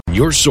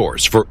Your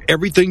source for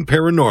everything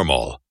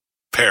paranormal.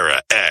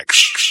 Para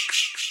X.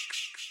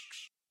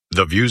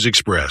 The views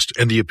expressed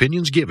and the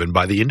opinions given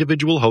by the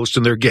individual host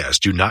and their guests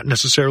do not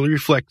necessarily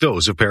reflect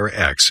those of Para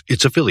X,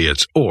 its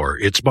affiliates, or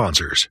its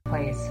sponsors.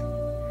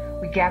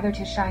 We gather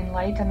to shine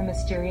light on the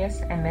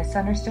mysterious and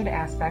misunderstood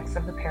aspects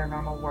of the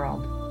paranormal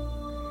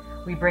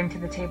world. We bring to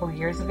the table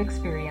years of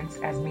experience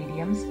as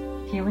mediums,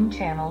 healing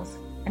channels,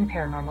 and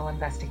paranormal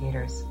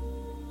investigators.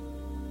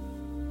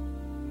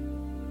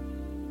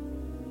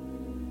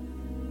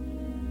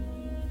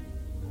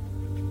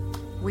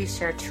 We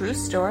share true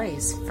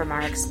stories from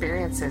our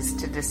experiences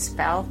to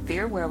dispel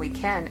fear where we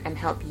can and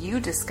help you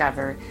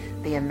discover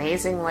the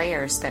amazing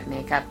layers that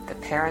make up the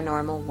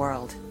paranormal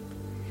world.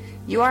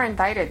 You are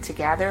invited to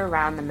gather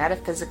around the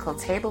metaphysical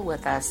table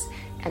with us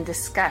and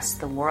discuss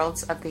the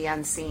worlds of the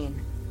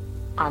unseen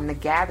on The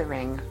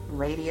Gathering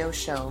Radio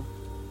Show.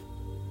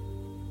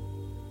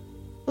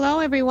 Hello,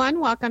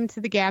 everyone. Welcome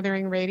to The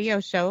Gathering Radio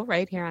Show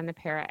right here on the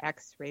Para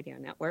X Radio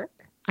Network.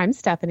 I'm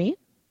Stephanie.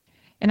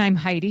 And I'm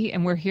Heidi,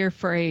 and we're here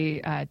for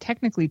a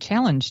technically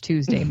challenge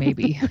Tuesday,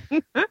 maybe.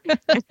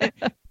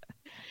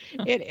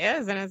 It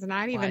is, and it's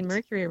not even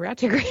Mercury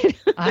retrograde.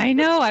 I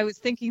know. I was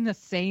thinking the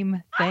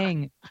same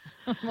thing.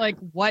 I'm like,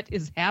 what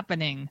is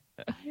happening?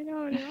 I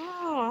don't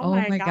know.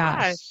 Oh my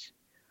gosh.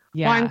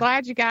 Yeah. Well, I'm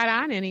glad you got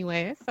on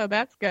anyway, so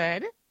that's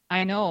good.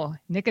 I know.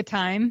 Nick of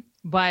time.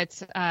 But,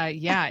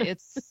 yeah,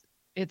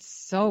 it's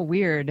so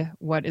weird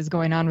what is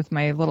going on with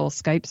my little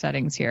Skype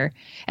settings here.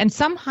 And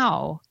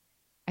somehow...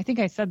 I think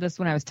I said this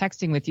when I was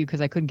texting with you because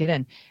I couldn't get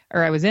in.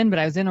 Or I was in, but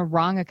I was in a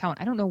wrong account.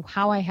 I don't know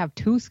how I have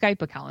two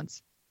Skype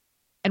accounts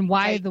and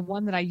why the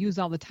one that I use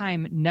all the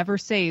time never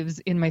saves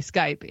in my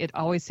Skype. It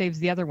always saves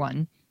the other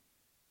one.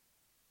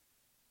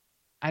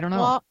 I don't know.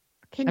 Well,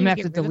 can you I'm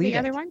get rid of the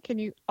other one? Can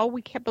you? Oh,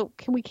 we can't. But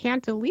we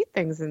can't delete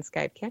things in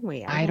Skype, can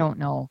we? I don't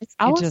know. It's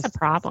always a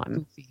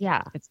problem.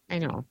 Yeah, I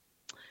know.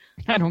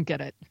 I don't get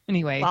it.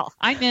 Anyway,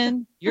 I'm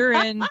in. You're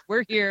in.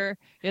 We're here.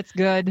 It's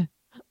good.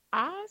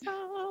 Awesome.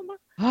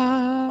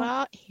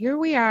 Well, here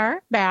we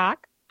are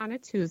back on a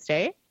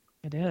Tuesday.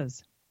 It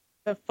is.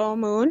 The full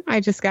moon. I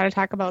just got to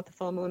talk about the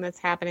full moon that's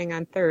happening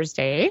on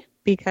Thursday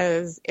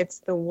because it's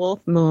the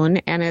wolf moon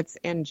and it's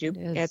in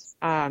Jupiter. It's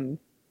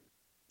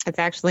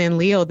actually in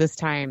Leo this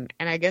time.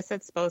 And I guess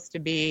it's supposed to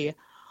be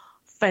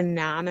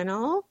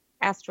phenomenal.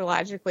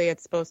 Astrologically,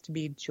 it's supposed to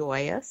be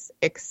joyous,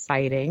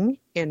 exciting,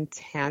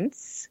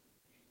 intense,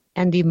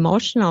 and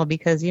emotional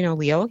because, you know,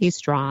 Leo, he's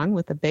strong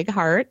with a big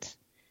heart.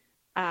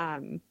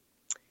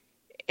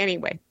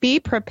 Anyway, be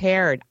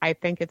prepared. I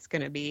think it's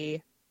going to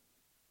be,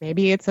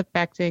 maybe it's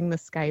affecting the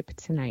Skype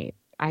tonight.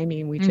 I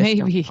mean, we just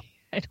maybe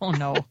don't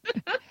know.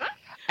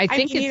 I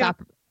don't know.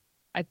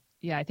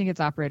 I think it's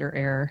operator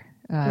error.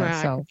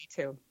 So me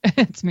too.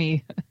 It's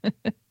me.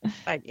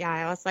 But yeah,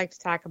 I always like to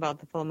talk about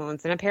the full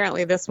moons, and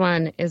apparently this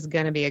one is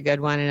going to be a good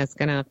one, and it's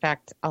going to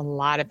affect a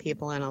lot of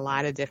people in a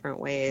lot of different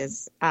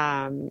ways.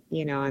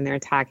 You know, and they're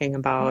talking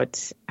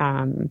about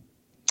one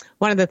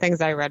of the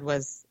things I read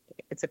was.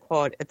 It's a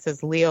quote. It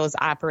says, Leos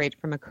operate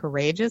from a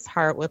courageous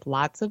heart with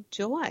lots of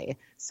joy.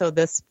 So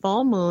this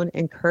full moon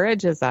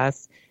encourages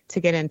us to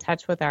get in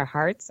touch with our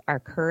hearts, our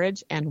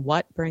courage, and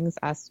what brings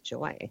us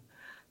joy.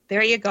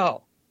 There you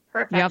go.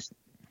 Perfect. Yep.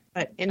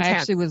 But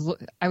intense.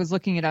 I was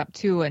looking it up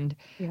too, and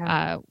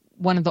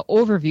one of the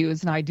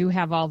overviews, and I do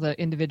have all the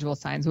individual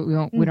signs, but we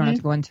don't have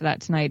to go into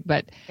that tonight.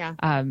 But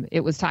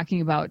it was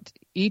talking about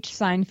each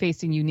sign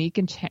facing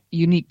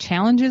unique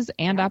challenges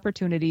and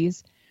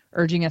opportunities,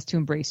 urging us to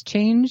embrace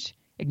change,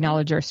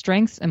 acknowledge our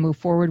strengths, and move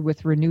forward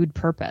with renewed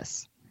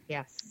purpose.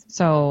 Yes.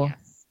 So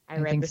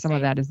I think some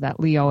of that is that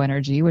Leo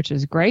energy, which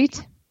is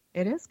great.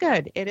 It is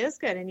good. It is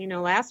good. And, you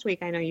know, last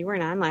week, I know you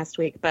weren't on last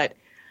week, but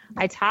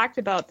I talked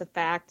about the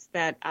fact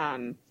that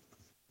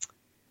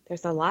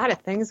there's a lot of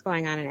things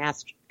going on in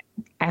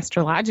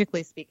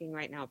astrologically speaking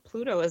right now.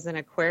 Pluto is in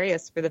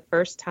Aquarius for the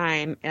first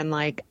time in,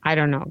 like, I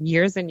don't know,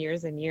 years and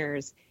years and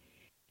years.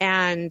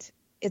 And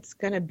it's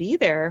going to be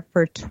there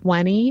for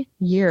 20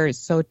 years,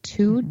 so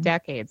 2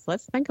 decades.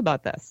 Let's think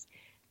about this.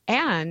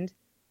 And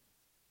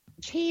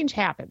change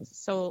happens.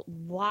 So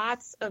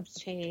lots of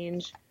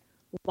change,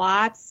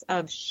 lots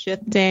of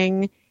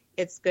shifting.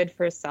 It's good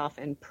for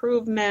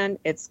self-improvement.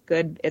 It's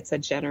good. It's a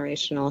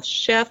generational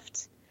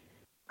shift,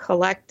 a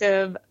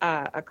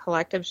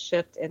collective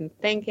shift in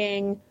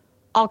thinking,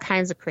 all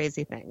kinds of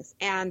crazy things.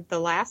 And one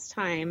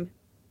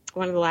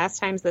of the last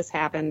times this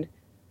happened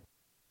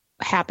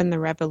the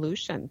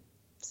revolution.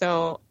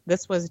 So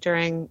this was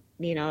during,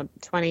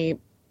 200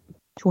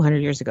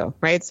 years ago,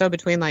 right? So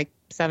between like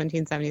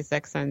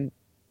 1776 and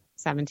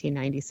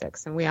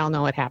 1796. And we all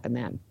know what happened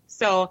then.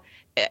 So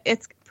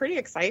it's pretty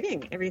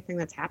exciting, everything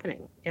that's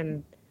happening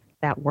in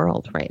that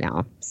world right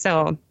now.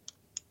 So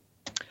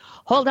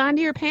hold on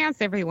to your pants,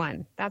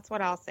 everyone. That's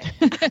what I'll say.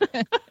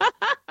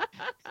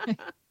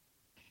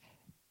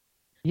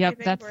 Yep,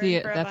 that's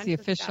the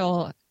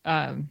official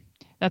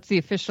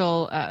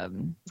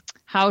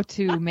how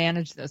to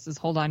manage this is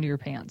hold on to your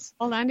pants.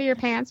 Hold on to your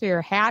pants or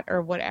your hat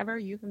or whatever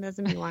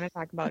euphemism you want to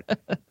talk about.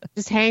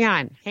 Just hang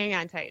on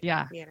tight.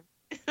 Yeah.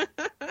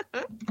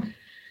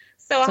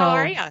 So how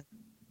are you?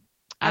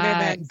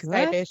 Other than good.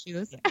 Skype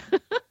issues.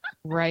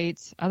 Right.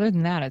 Other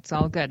than that, it's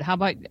all good. How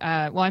about,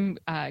 well, I'm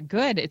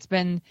good. It's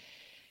been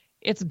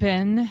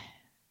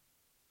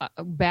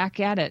back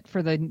at it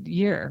for the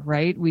year,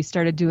 right? We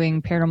started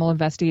doing paranormal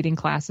investigating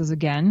classes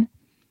again.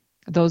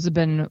 Those have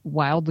been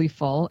wildly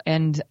full.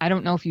 And I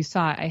don't know if you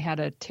saw, I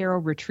had a tarot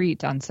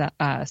retreat on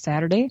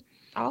Saturday.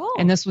 Oh.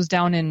 And this was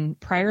down in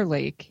Prior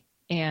Lake.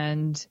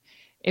 And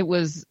it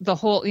was the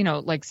whole,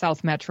 like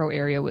South Metro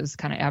area was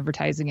kind of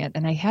advertising it.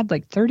 And I had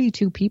like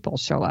 32 people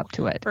show up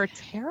to it. For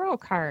tarot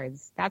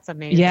cards. That's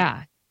amazing.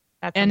 Yeah.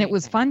 That's and amazing. it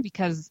was fun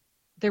because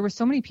there were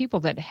so many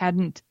people that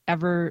hadn't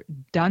ever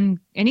done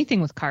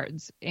anything with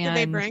cards. And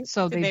did they bring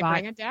bought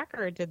bring a deck,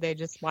 or did they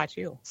just watch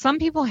you? Some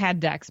people had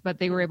decks, but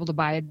they were able to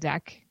buy a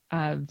deck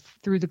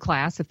through the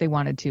class if they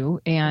wanted to.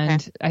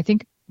 And okay. I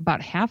think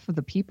about half of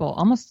the people,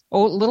 a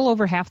little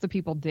over half the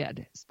people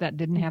that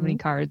didn't have any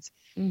cards.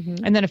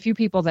 Mm-hmm. And then a few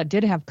people that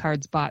did have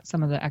cards bought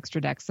some of the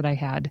extra decks that I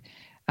had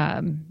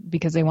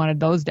because they wanted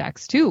those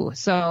decks too.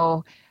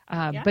 So,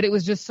 but it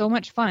was just so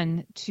much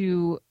fun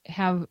to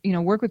have,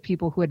 work with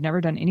people who had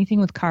never done anything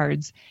with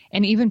cards,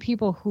 and even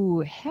people who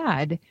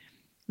had.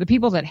 The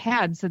people that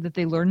had said that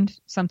they learned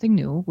something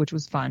new, which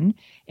was fun.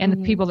 And the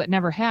people that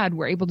never had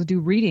were able to do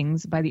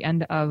readings by the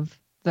end of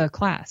the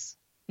class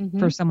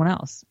for someone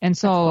else. And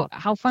so cool.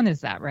 How fun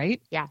is that,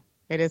 right? Yeah,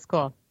 it is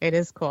cool. It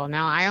is cool.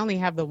 Now, I only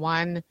have the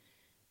one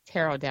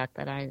tarot deck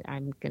that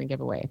I'm going to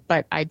give away.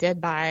 But I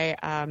did buy,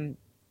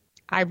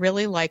 I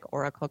really like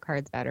Oracle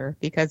cards better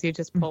because you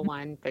just pull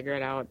one, figure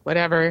it out,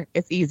 whatever.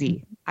 It's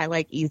easy. I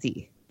like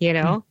easy,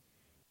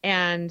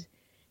 And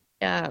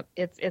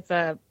it's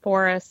a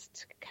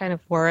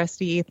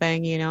foresty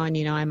thing,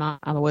 and I'm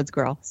a woods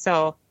girl.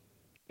 So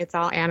it's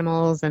all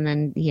animals and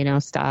then,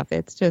 stuff.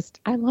 It's just,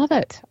 I love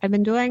it. I've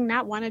been doing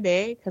not one a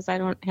day because I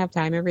don't have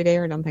time every day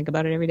or don't think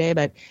about it every day,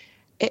 but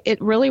it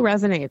really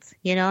resonates.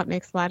 It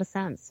makes a lot of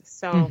sense.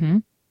 So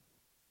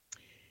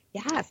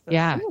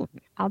yeah, soon.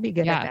 I'll be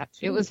good at that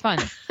too. It was fun.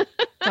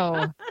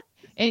 So,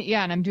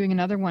 and I'm doing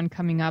another one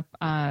coming up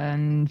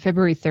on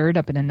February 3rd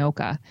up in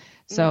Anoka.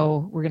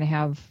 So we're going to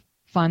have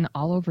fun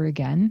all over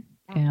again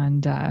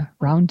and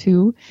round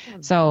 2.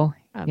 So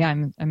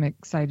I'm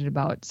excited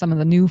about some of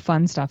the new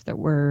fun stuff that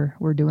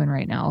we're doing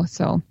right now.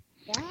 So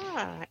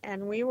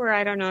and we were,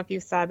 I don't know if you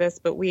saw this,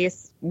 but we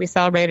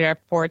celebrated our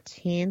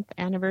 14th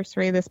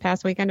anniversary this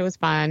past weekend. It was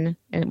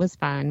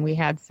fun. We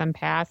had some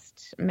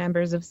past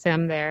members of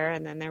SIM there,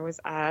 and then there was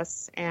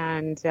us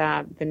and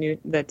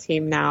the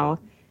team now.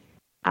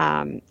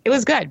 It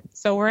was good.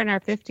 So we're in our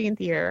 15th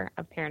year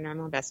of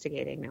paranormal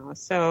investigating now.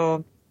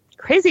 So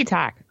crazy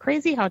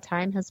how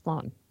time has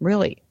flown,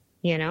 really,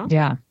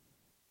 Yeah.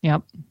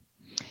 Yep.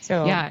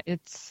 So yeah,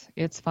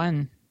 it's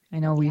fun. I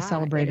know we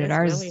celebrated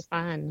ours. It's really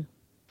fun.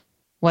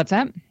 What's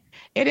that?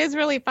 It is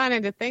really fun.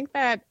 And to think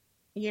that,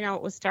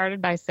 it was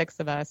started by 6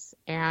 of us,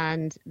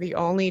 and the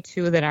only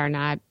 2 that are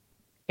not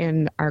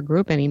in our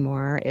group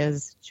anymore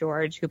is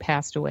George, who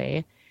passed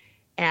away,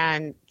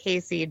 and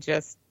Casey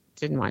just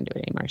didn't want to do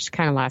it anymore. She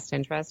kind of lost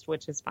interest,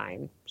 which is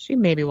fine. She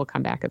maybe will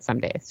come back at some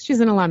day. She's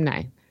an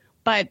alumni.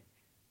 But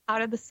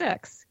out of the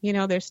 6,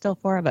 there's still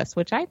 4 of us,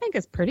 which I think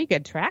is pretty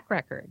good track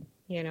record,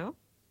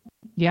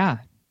 Yeah.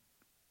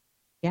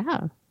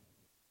 Yeah.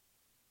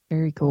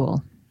 Very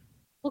cool.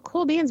 Well,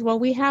 cool beans. Well,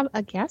 we have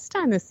a guest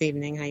on this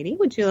evening, Heidi.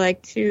 Would you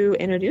like to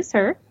introduce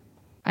her?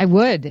 I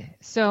would.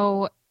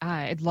 So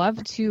I'd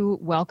love to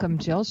welcome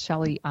Jill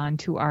Shelley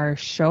onto our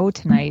show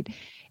tonight.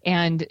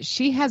 And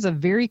she has a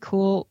very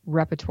cool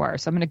repertoire.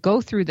 So I'm going to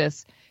go through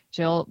this.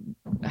 Jill,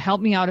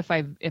 help me out if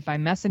I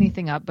mess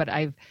anything up. But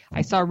I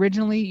saw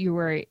originally you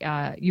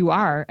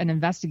are an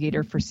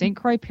investigator for St.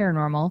 Croix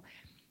Paranormal.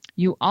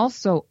 You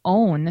also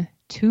own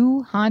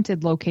 2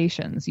 haunted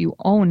locations. You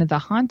own the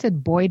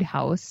Haunted Boyd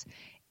House,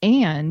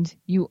 and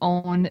you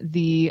own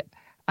the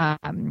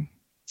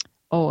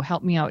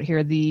help me out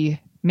here, the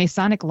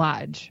Masonic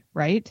Lodge,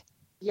 right?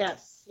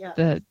 Yes. Yeah.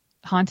 The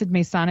Haunted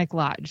Masonic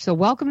Lodge. So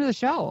welcome to the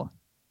show.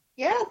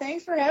 Yeah,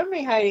 thanks for having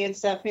me, Heidi and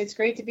Stephanie. It's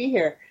great to be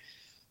here.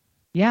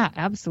 Yeah,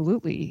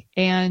 absolutely.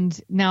 And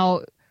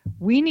now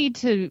we're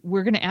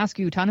going to ask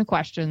you a ton of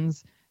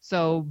questions,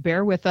 so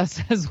bear with us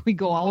as we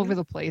go all over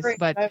the place. Great.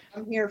 But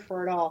I'm here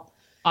for it all.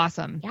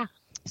 Awesome. Yeah.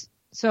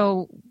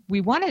 So we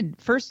want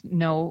to first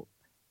know,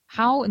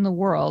 how in the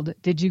world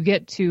did you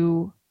get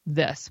to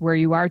this, where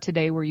you are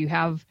today, where you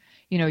have,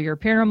 you're a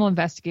paranormal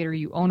investigator,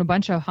 you own a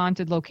bunch of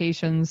haunted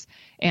locations,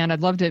 and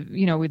we'd love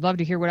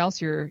to hear what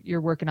else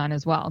you're working on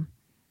as well.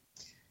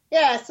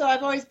 Yeah, so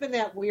I've always been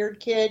that weird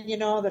kid,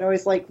 that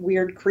always liked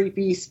weird,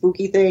 creepy,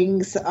 spooky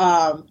things.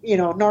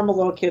 Normal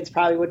little kids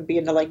probably wouldn't be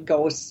into like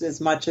ghosts as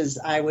much as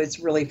I was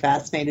really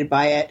fascinated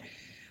by it.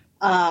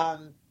 I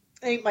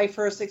think my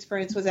first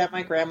experience was at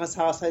my grandma's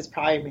house. I was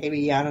probably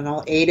maybe,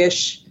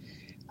 8-ish.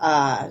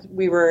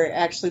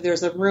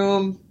 There's a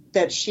room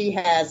that she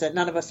has that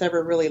none of us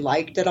ever really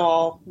liked at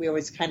all. We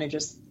always kind of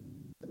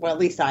at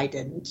least I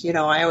didn't.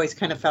 I always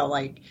kind of felt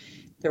like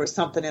there was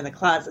something in the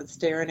closet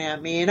staring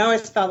at me. And I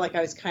always felt like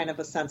I was kind of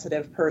a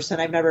sensitive person.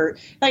 I've never,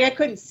 like, I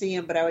couldn't see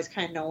them, but I always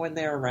kind of know when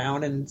they're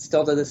around, and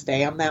still to this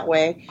day I'm that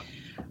way.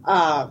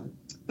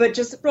 But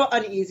just a real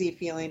uneasy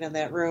feeling in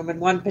that room. And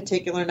one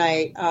particular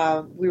night,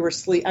 I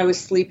was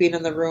sleeping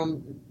in the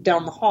room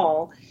down the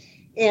hall,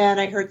 and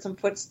I heard some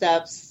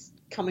footsteps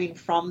coming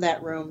from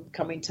that room,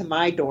 coming to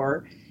my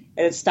door.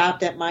 And it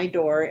stopped at my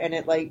door, and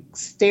it like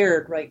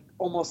stared like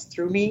almost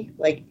through me,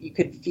 like you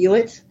could feel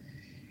it.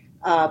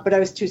 But I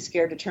was too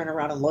scared to turn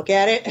around and look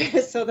at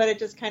it, so that it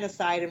just kind of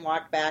sighed and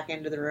walked back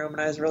into the room.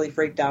 And I was really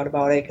freaked out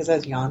about it because I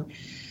was young.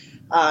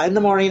 In the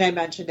morning, I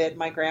mentioned it.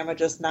 My grandma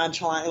just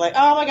nonchalantly like,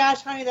 "Oh my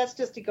gosh, honey, that's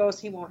just a ghost.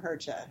 He won't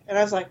hurt you." And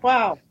I was like,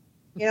 "Wow,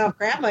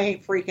 grandma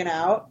ain't freaking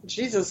out.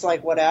 She's just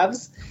like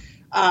whatevs."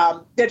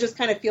 That just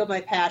kind of fueled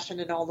my passion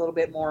to know a little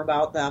bit more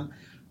about them.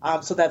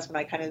 So that's when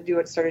I kind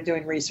of started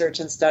doing research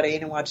and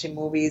studying and watching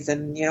movies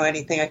and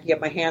anything I could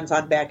get my hands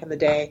on back in the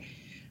day.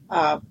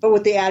 But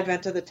with the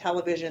advent of the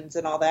televisions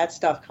and all that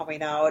stuff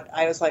coming out,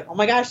 I was like, "Oh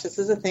my gosh, this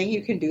is a thing.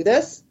 You can do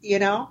this,"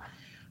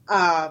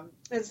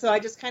 And so I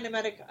just kind of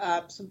met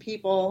some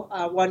people,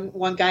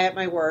 one guy at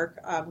my work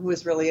who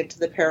was really into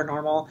the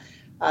paranormal.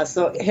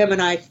 So him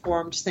and I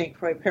formed St.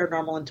 Croix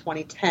Paranormal in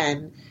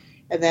 2010.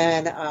 And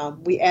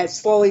then we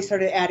slowly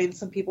started adding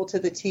some people to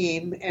the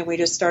team, and we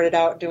just started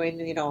out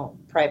doing,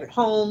 private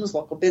homes,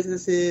 local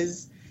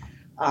businesses,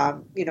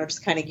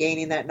 just kind of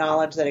gaining that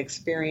knowledge, that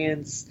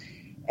experience.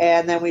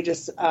 And then we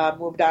just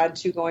moved on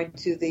to going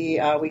to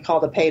we call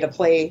the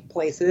pay-to-play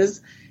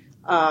places,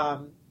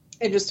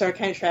 and just started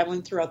kind of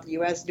traveling throughout the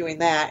U.S. doing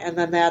that. And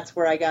then that's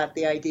where I got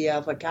the idea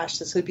of, like, gosh,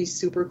 this would be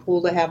super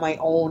cool to have my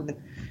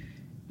own,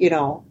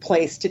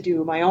 place to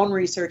do my own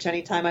research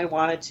anytime I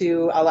wanted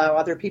to, allow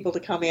other people to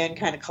come in,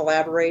 kind of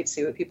collaborate,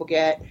 see what people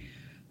get.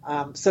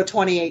 So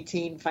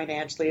 2018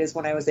 financially is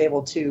when I was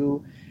able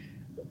to,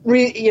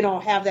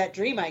 have that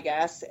dream, I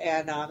guess.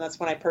 And that's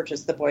when I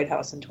purchased the Boyd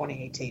House in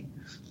 2018.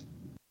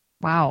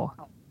 Wow.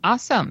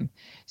 Awesome.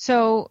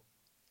 So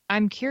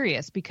I'm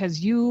curious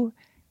because you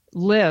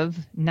live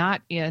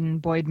not in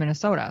Boyd,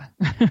 Minnesota,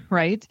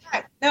 right?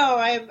 No,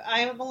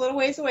 I'm a little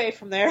ways away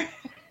from there.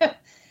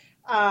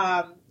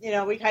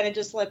 We kind of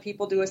just let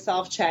people do a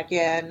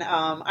self-check-in.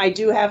 I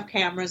do have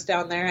cameras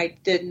down there. I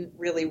didn't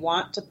really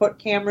want to put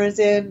cameras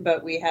in,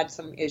 but we had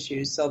some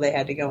issues, so they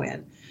had to go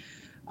in.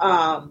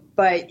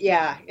 But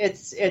yeah,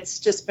 it's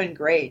just been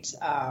great.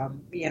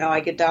 I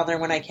get down there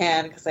when I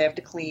can because I have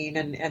to clean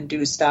and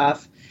do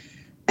stuff,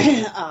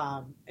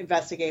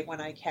 investigate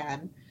when I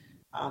can.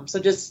 So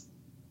just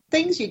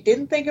things you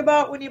didn't think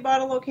about when you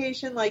bought a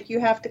location, like you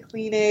have to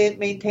clean it,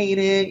 maintain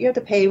it, you have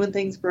to pay when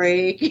things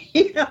break.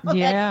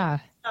 Yeah.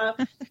 So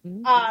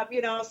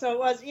it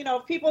was,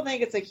 if people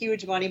think it's a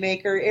huge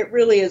moneymaker, it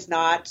really is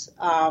not.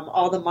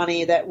 All the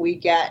money that we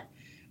get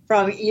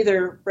from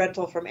either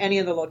rental from any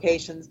of the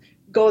locations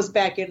goes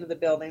back into the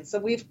building. So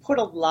we've put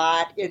a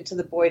lot into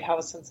the Boyd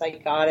House since I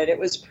got it. It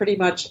was pretty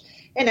much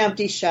an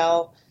empty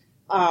shell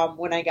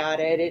when I got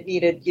it. It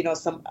needed, it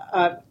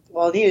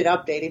needed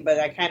updating, but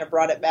I kind of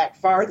brought it back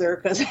farther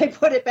because I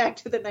put it back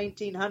to the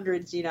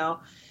 1900s,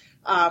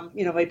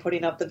 by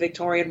putting up the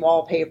Victorian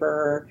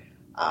wallpaper,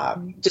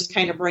 just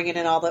kind of bringing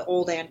in all the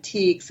old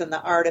antiques and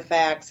the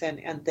artifacts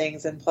and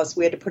things. And plus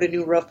we had to put a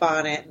new roof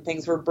on it, and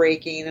things were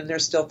breaking, and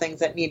there's still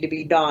things that need to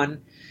be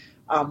done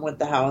with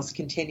the house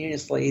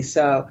continuously.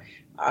 So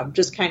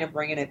just kind of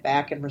bringing it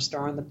back and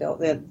restoring the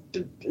building,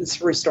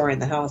 restoring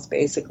the house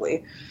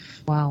basically.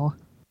 Wow.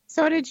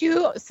 So did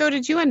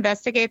you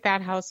investigate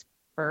that house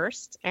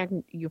first,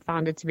 and you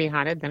found it to be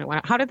haunted? Then it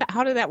went. How did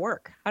that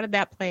work? How did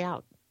that play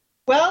out?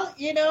 Well,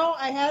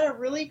 I had a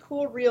really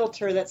cool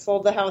realtor that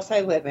sold the house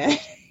I live in,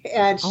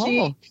 and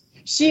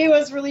she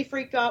was really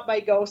freaked out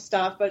by ghost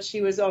stuff, but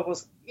she was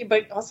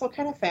also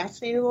kind of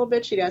fascinated a little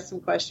bit. She'd ask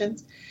some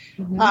questions.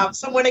 Mm-hmm.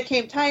 So when it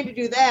came time to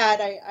do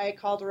that, I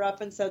called her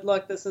up and said,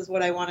 "Look, this is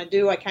what I want to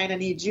do. I kind of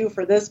need you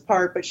for this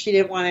part," but she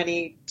didn't want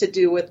any to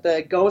do with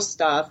the ghost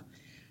stuff.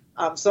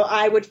 So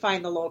I would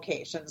find the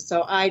location.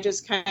 So I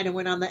just kind of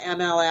went on the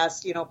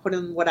MLS, put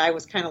in what I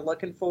was kind of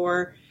looking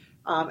for.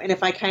 And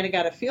if I kind of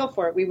got a feel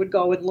for it, we would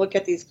go and look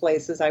at these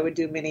places. I would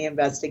do mini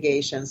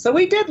investigations. So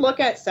we did look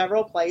at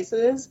several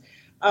places,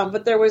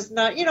 but there was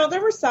not,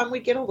 there were some,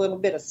 we'd get a little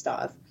bit of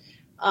stuff.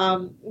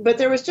 But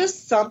there was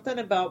just something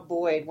about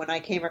Boyd when I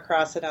came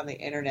across it on the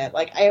internet.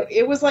 Like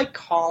it was like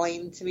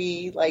calling to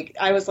me. Like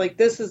I was like,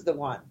 this is the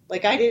one.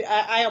 Like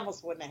I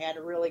almost wouldn't have had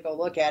to really go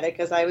look at it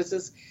because I was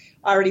just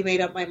already made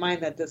up my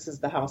mind that this is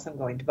the house I'm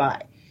going to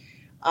buy.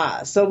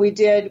 So we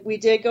did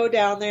go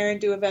down there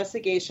and do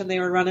investigation. They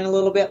were running a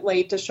little bit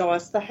late to show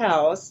us the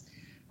house.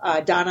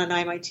 Donna and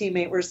I, my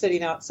teammate, were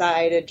sitting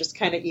outside and just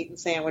kind of eating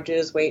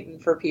sandwiches, waiting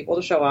for people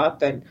to show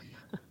up. And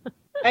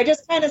I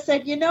just kind of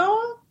said, you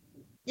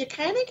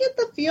kind of get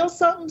the feel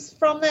something's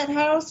from that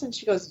house. And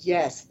she goes,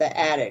 yes, the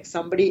attic.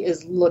 Somebody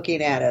is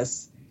looking at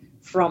us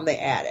from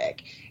the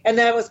attic. And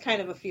that was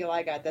kind of a feel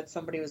I got, that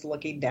somebody was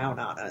looking down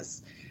on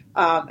us.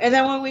 And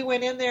then when we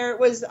went in there, it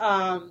was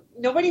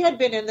nobody had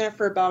been in there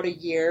for about a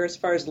year as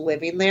far as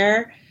living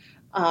there.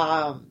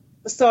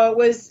 So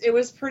it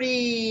was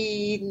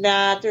pretty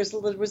not, there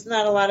was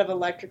not a lot of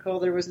electrical.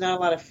 There was not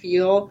a lot of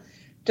feel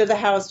to the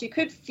house. You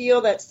could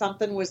feel that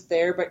something was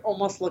there, but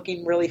almost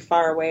looking really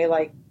far away,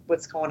 like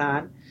what's going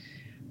on.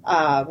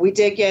 We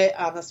did get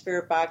on the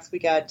spirit box, we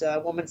got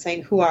a woman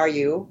saying, "Who are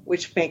you?"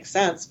 Which makes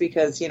sense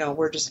because,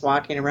 we're just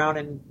walking around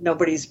and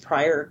nobody's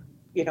prior,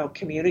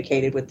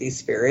 communicated with these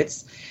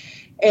spirits.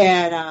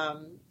 And,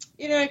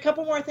 a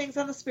couple more things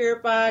on the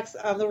spirit box.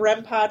 On the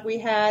REM pod we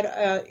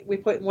had, we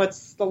put in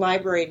what's the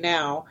library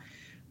now.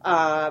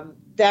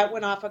 That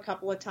went off a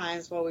couple of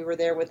times while we were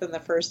there within the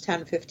first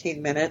 10,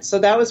 15 minutes. So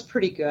that was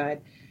pretty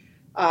good.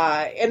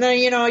 And then,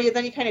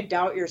 you kind of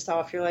doubt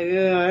yourself. You're like,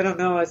 I don't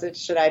know.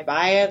 Should I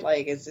buy it?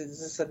 Like, is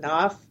this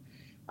enough?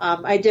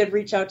 I did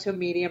reach out to a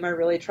medium I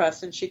really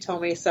trust, and she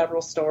told me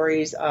several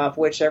stories, of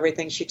which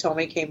everything she told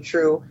me came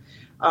true,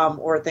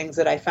 or things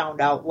that I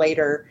found out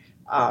later,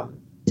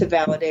 to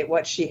validate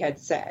what she had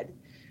said.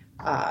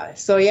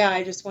 So yeah,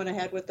 I just went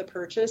ahead with the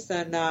purchase,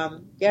 and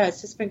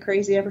it's just been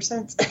crazy ever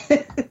since.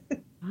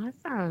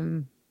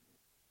 Awesome.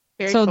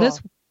 Very so cool.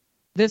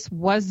 This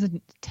was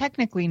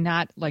technically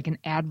not like an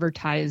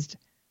advertised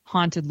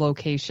haunted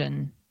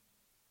location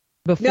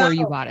before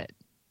you bought it.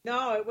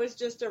 No, it was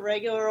just a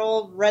regular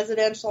old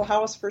residential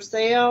house for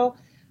sale.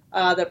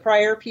 The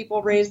prior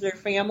people raised their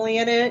family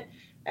in it,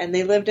 and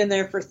they lived in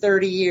there for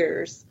 30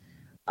 years.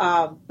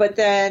 But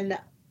then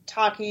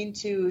talking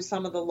to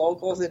some of the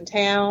locals in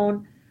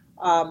town,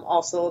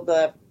 also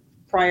the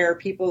prior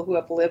people who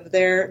have lived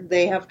there,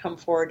 they have come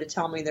forward to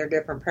tell me their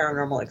different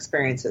paranormal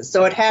experiences.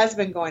 So it has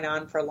been going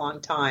on for a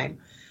long time.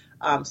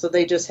 So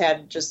they just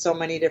had so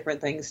many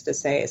different things to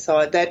say.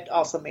 So that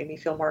also made me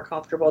feel more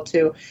comfortable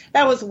too.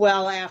 That was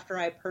well after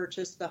I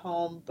purchased the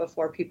home,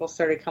 before people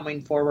started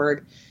coming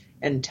forward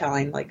and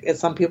telling, like, and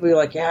some people were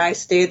like, yeah, I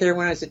stayed there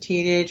when I was a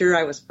teenager.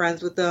 I was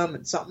friends with them,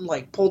 and something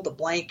like pulled the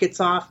blankets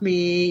off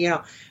me,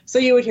 So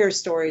you would hear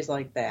stories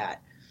like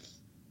that.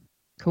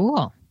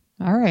 Cool.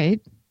 All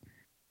right.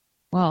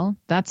 Well,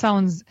 that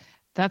sounds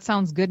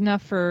good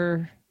enough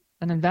for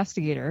an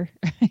investigator,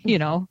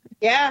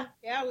 Yeah,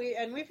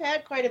 we've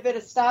had quite a bit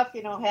of stuff,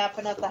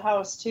 happen at the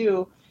house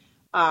too.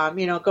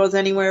 It goes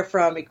anywhere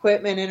from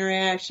equipment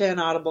interaction,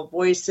 audible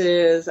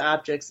voices,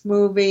 objects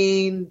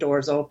moving,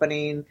 doors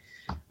opening.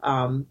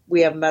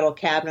 We have metal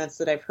cabinets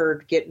that I've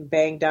heard getting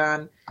banged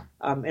on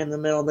in the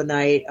middle of the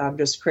night.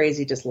 Just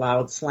crazy, just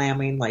loud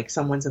slamming, like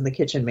someone's in the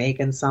kitchen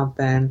making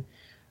something.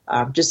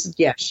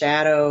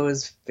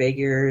 Shadows,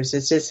 figures.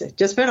 It's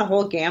just been a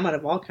whole gamut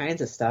of all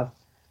kinds of stuff.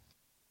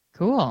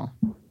 Cool.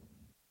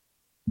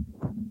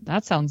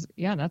 That sounds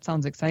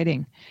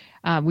exciting.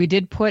 We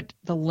did put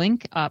the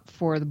link up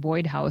for the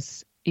Boyd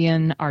House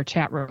in our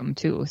chat room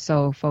too,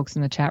 so folks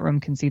in the chat room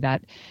can see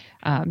that,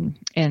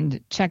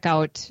 and check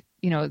out.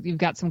 You've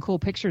got some cool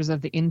pictures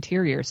of the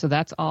interior, so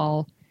that's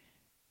all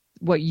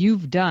what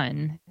you've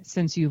done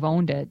since you've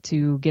owned it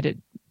to get it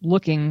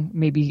looking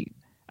maybe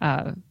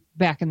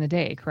back in the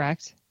day,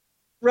 correct?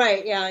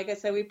 Right. Yeah. Like I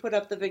said, we put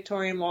up the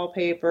Victorian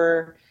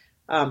wallpaper.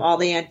 All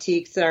the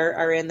antiques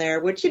are in there,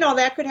 which,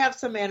 that could have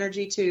some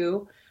energy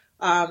too.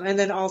 And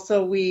then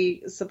also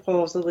we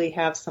supposedly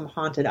have some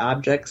haunted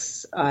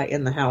objects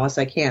in the house.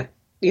 I can't,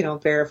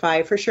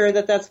 verify for sure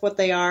that that's what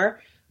they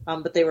are,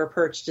 but they were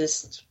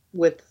purchased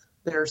with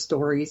their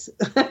stories.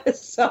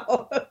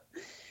 So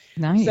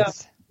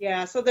nice.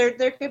 So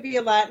there could be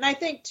a lot. And I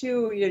think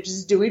too,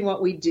 just doing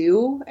what we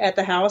do at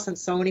the house, and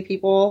so many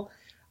people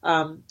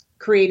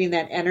creating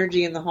that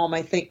energy in the home,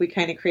 I think we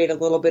kind of create a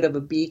little bit of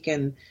a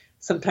beacon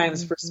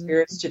sometimes for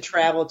spirits to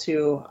travel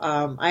to.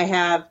 I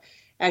have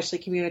actually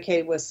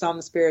communicated with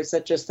some spirits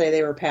that just say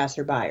they were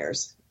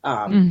passerbyers.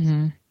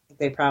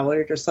 They probably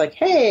are just like,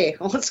 hey,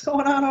 what's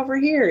going on over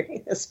here?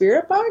 A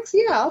spirit box?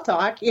 Yeah, I'll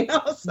talk,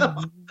 so.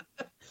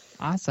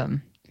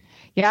 Awesome.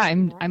 Yeah,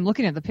 I'm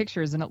looking at the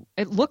pictures, and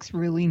it looks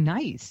really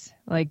nice,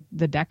 like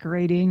the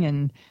decorating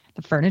and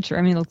the furniture.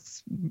 I mean, it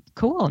looks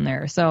cool in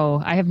there. So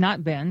I have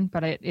not been,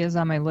 but it is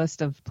on my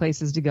list of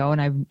places to go,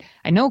 and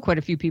I know quite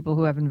a few people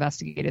who have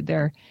investigated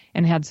there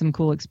and had some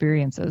cool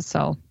experiences.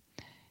 So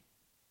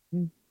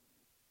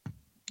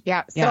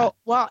yeah. So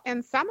well,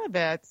 and some of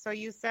it. So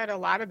you said a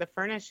lot of the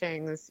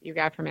furnishings you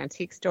got from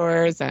antique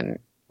stores, and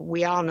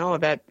we all know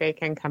that they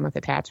can come with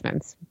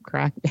attachments,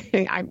 correct?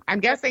 I'm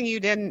guessing you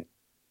didn't,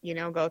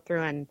 go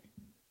through and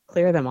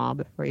clear them all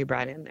before you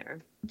brought in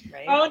there,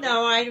 right? Oh,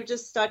 no, I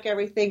just stuck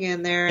everything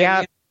in there. Yeah.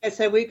 Like I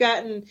said, we've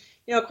gotten,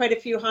 quite a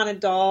few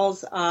haunted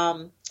dolls.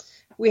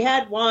 We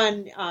had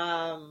one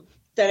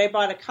that I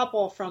bought a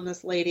couple from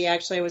this lady.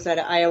 Actually, I was at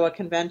an Iowa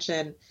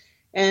convention,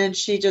 and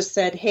she just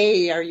said,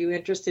 hey, are you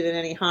interested in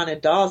any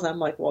haunted dolls? I'm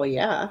like, well,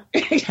 yeah.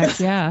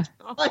 Yeah.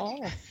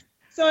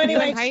 So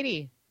anyway,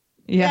 Heidi.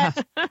 Yeah.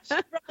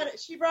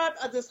 She brought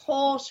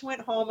she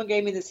went home and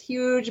gave me this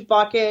huge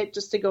bucket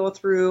just to go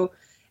through.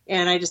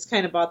 And I just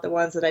kind of bought the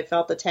ones that I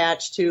felt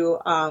attached to.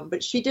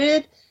 But she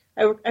did,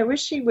 I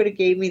wish she would have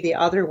gave me the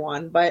other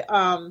one. But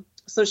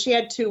so she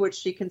had two, which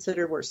she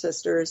considered were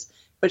sisters,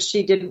 but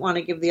she didn't want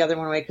to give the other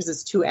one away because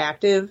it's too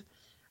active.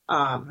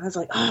 I was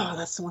like, oh,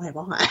 that's the one I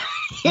want.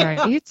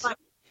 Right.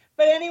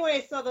 But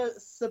anyway, so the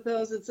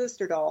supposed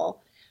sister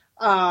doll,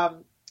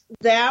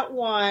 that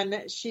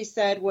one, she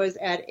said, was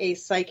at a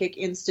psychic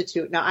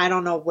institute. Now, I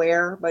don't know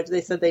where, but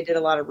they said they did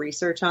a lot of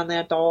research on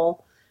that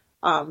doll.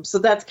 So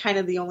that's kind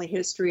of the only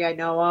history I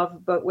know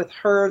of. But with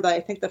her,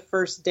 I think the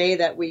first day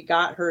that we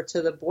got her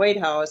to the Boyd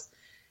house,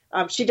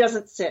 she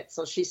doesn't sit,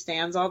 so she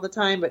stands all the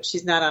time, but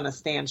she's not on a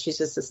stand. She's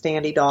just a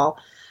standy doll.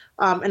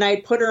 And I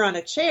put her on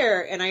a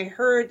chair, and I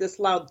heard this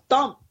loud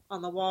thump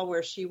on the wall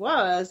where she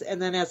was.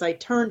 And then as I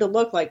turned to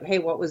look like, hey,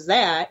 what was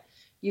that?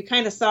 You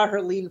kind of saw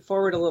her lean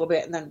forward a little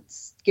bit and then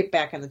get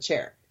back in the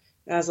chair.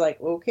 And I was like,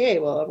 okay,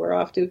 well, we're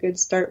off to a good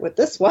start with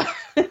this one.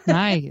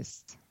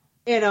 Nice.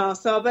 And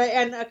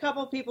a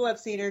couple of people have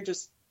seen her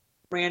just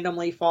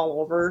randomly fall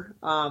over,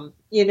 and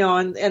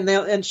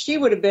she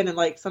would have been in,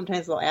 like,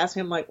 sometimes they'll ask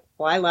him, like,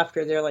 well, I left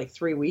her there like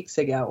 3 weeks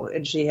ago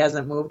and she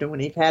hasn't moved, and when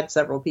we've had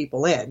several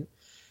people in.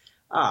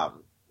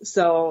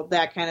 So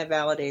that kind of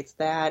validates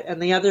that.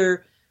 And the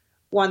other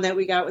one that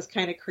we got was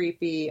kind of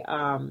creepy.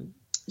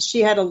 She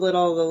had the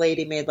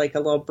lady made like a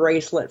little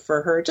bracelet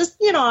for her, just,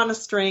 on a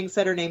string,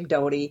 said her name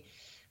Dodie.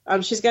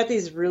 She's got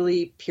these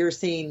really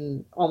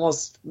piercing,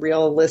 almost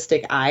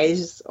realistic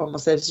eyes,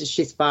 almost as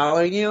she's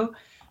following you.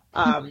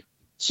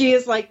 She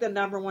is like the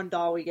number one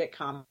doll we get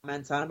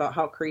comments on about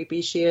how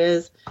creepy she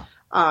is.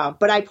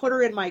 But I put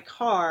her in my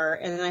car,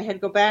 and then I had to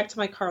go back to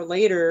my car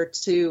later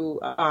to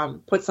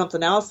put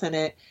something else in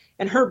it,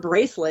 and her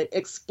bracelet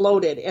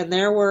exploded, and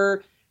there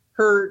were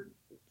her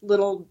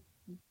little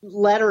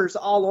letters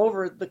all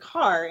over the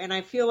car. And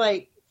I feel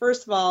like,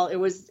 first of all, it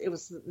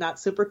was not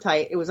super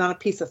tight. It was on a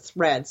piece of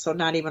thread, so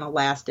not even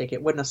elastic.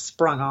 It wouldn't have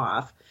sprung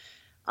off.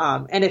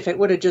 And if it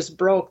would have just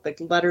broke, the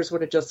letters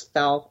would have just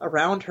fell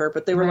around her,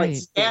 but they were like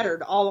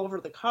scattered all over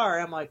the car.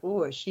 I'm like,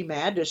 oh, is she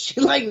mad? Does she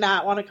like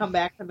not want to come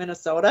back to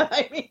Minnesota?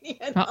 I mean,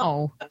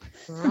 Uh-oh.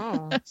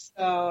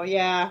 So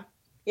yeah,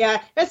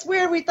 it's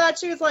weird. We thought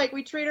she was like,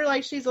 we treat her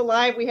like she's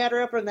alive. We had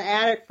her up in the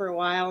attic for a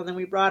while, and then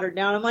we brought her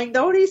down. I'm like,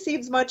 Dodie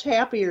seems much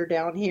happier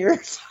down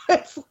here. So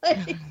it's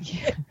like,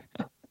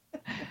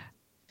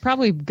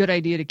 probably a good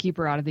idea to keep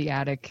her out of the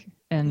attic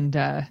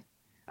and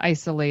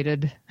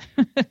isolated.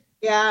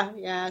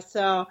 Yeah.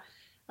 So,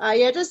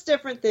 just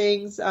different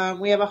things.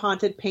 We have a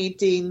haunted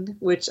painting,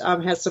 which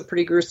has some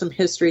pretty gruesome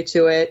history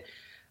to it.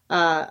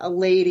 A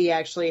lady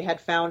actually had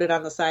found it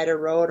on the side of the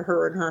road,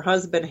 her and her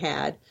husband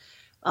had,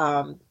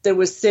 that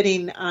was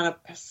sitting on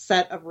a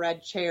set of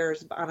red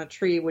chairs on a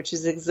tree, which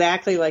is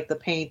exactly like the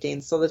painting.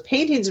 So the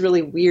painting's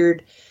really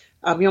weird.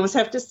 You almost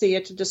have to see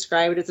it to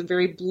describe it. It's a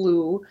very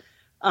blue,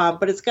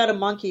 but it's got a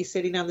monkey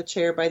sitting on the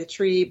chair by the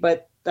tree,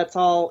 but that's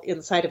all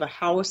inside of a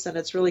house, and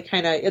it's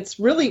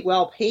really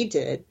well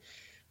painted.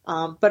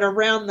 But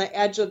around the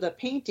edge of the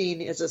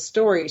painting is a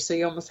story, so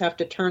you almost have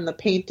to turn the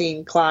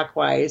painting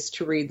clockwise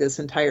to read this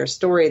entire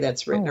story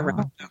that's written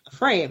around the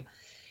frame.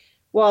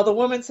 Well, the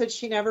woman said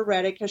she never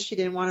read it because she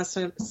didn't want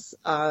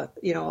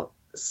to,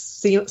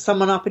 see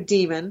someone up a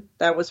demon.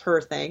 That was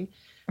her thing.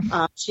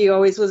 She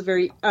always was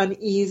very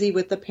uneasy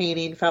with the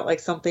painting, felt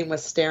like something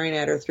was staring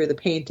at her through the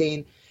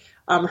painting.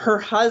 Her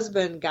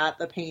husband got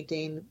the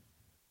painting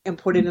and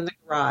put it in the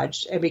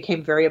garage and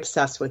became very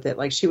obsessed with it.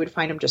 Like, she would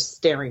find him just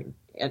staring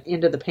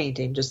into the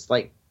painting, just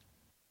like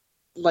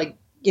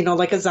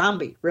a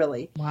zombie,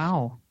 really.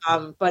 Wow.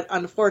 But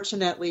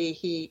unfortunately,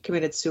 he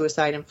committed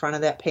suicide in front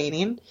of that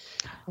painting.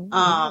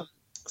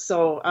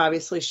 So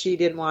obviously she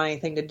didn't want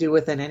anything to do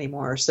with it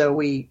anymore. So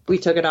we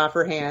took it off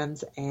her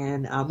hands,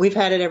 and we've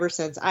had it ever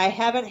since.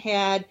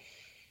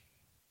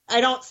 I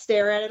don't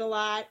stare at it a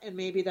lot, and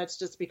maybe that's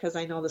just because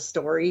I know the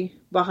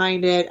story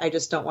behind it. I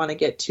just don't want to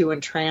get too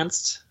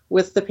entranced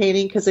with the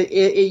painting, because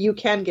you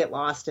can get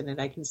lost in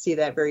it. I can see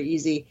that very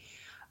easy.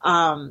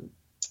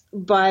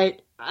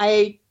 But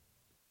I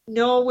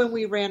know when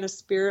we ran a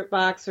spirit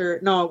box,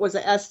 it was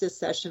an Estes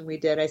session we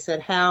did, I said,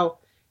 how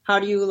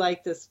do you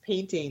like this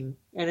painting?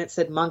 And it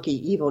said,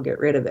 monkey, evil, get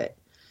rid of it.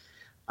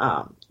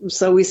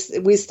 So we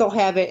still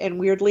have it, and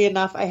weirdly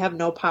enough, I have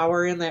no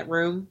power in that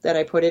room that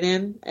I put it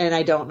in, and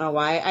I don't know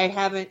why. I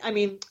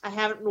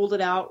haven't ruled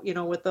it out,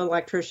 with the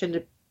electrician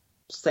to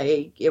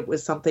say it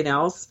was something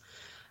else,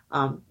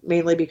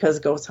 mainly because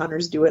ghost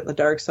hunters do it in the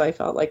dark, so I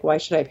felt like, why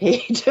should I pay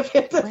to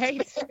fit this?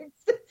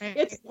 Right.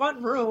 It's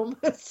one room,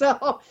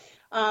 so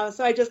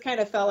I just kind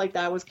of felt like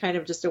that was kind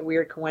of just a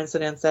weird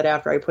coincidence that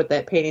after I put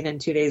that painting in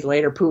 2 days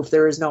later, poof,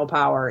 there is no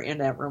power in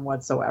that room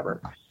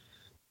whatsoever.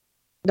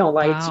 No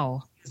lights.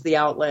 Wow. The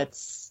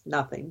outlets,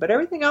 nothing, but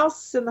everything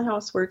else in the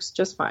house works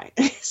just fine.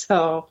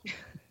 So,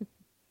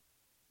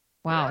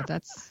 wow,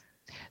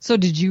 so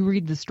did you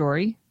read the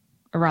story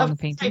around the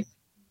painting?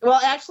 Well,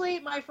 actually,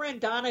 my friend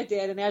Donna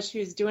did, and as she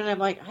was doing it, I'm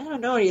like, I don't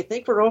know, do you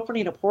think we're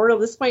opening a portal?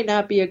 This might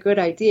not be a good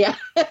idea.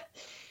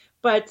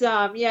 But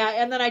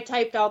and then I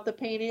typed out the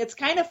painting. It's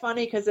kind of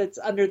funny because it's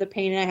under the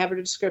painting. I have a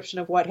description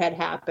of what had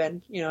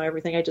happened,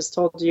 everything I just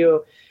told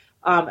you.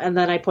 And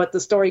then I put, the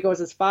story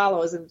goes as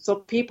follows. And so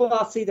people,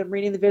 I'll see them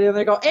reading the video and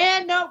they go,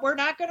 no, we're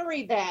not going to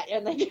read that.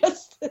 And they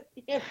just,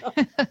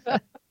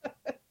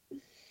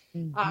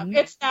 Mm-hmm.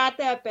 It's not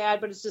that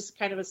bad, but it's just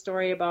kind of a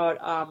story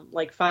about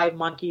like 5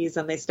 monkeys,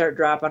 and they start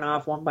dropping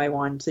off one by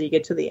one till you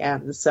get to the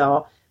end.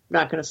 So I'm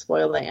not going to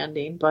spoil the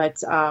ending,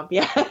 but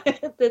yeah,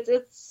 it's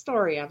a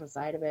story on the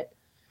side of it.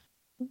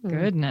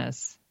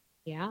 Goodness.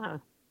 Yeah.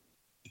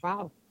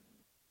 Wow.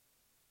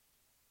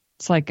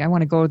 It's like I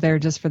want to go there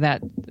just for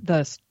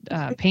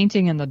the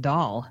painting and the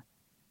doll.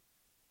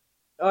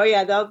 Oh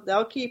yeah,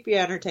 they'll keep you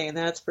entertained.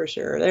 That's for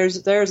sure.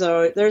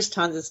 There's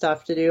tons of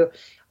stuff to do.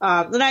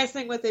 The nice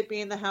thing with it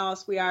being the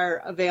house, we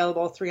are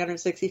available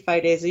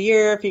 365 days a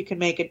year if you can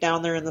make it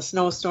down there in the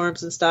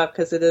snowstorms and stuff,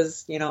 because it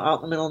is out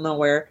in the middle of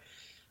nowhere.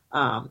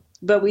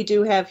 But we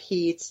do have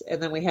heat,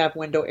 and then we have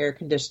window air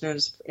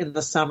conditioners in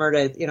the summer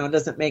to it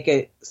doesn't make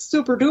it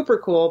super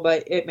duper cool,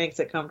 but it makes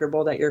it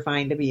comfortable that you're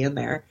fine to be in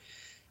there.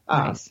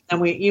 Nice.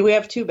 And we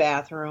have 2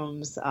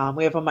 bathrooms.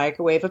 We have a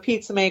microwave, a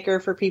pizza maker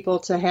for people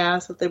to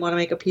have if they want to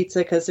make a pizza,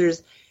 because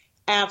there's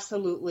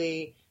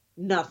absolutely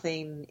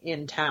nothing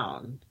in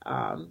town.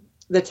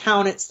 The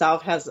town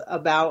itself has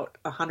about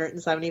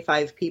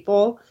 175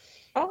 people.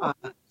 Oh,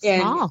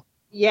 and small.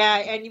 Yeah,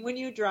 and when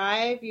you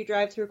drive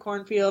through a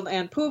cornfield,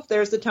 and poof,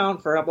 there's the town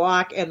for a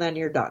block, and then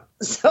you're done.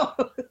 So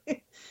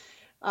it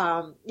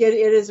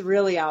is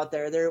really out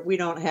there. We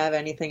don't have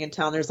anything in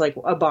town. There's like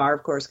a bar,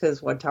 of course,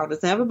 because what town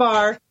doesn't have a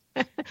bar?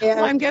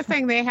 Well, I'm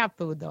guessing they have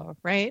food, though,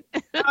 right?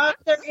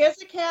 There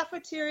is a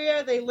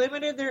cafeteria. They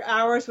limited their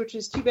hours, which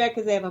is too bad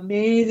because they have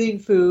amazing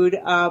food,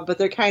 but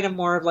they're kind of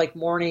more of like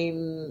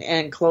morning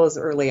and close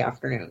early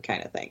afternoon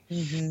kind of thing.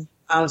 Mm-hmm.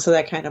 So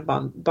that kind of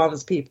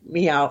bums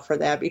me out for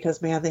that,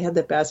 because, man, they had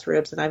the best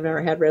ribs, and I've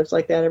never had ribs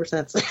like that ever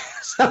since.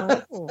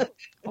 Oh.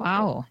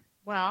 Wow.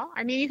 Well,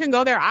 I mean, you can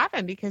go there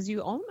often because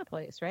you own the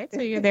place, right? So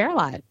you're there a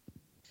lot.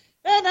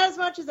 Not as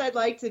much as I'd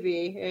like to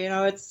be.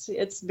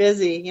 It's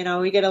busy.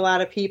 We get a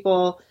lot of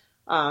people.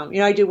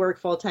 I do work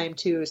full time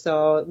too,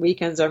 so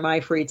weekends are my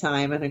free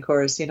time, and of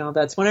course,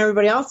 that's when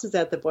everybody else is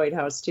at the Boyd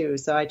House too.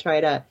 So I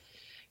try to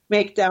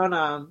make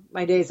down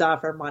my days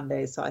off are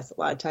Mondays, so I a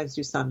lot of times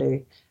do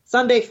Sunday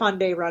fun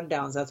day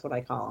rundowns. That's what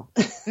I call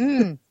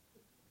them.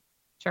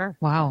 Sure.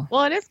 Wow.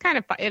 Well, it is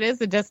it is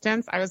a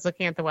distance. I was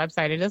looking at the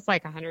website. It is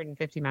like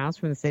 150 miles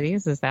from the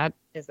cities. Is that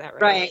right?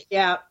 Right.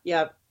 Yeah.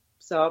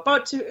 So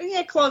about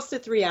close to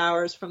 3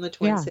 hours from the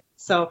Twin Cities.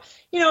 So,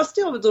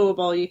 still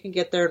doable. You can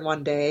get there in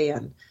one day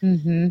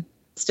and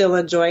still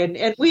enjoy.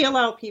 And we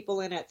allow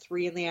people in at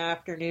 3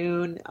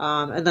 p.m,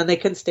 and then they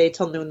can stay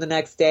till noon the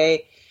next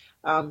day.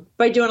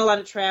 By doing a lot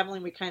of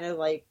traveling, we kind of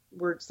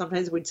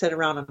sometimes we'd sit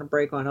around on a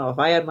break going, if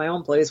I had my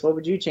own place, what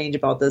would you change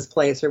about this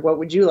place, or what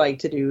would you like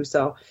to do?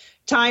 So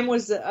time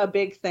was a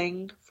big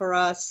thing for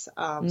us.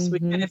 So we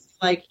kind of feel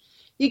like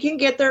you can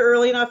get there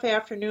early enough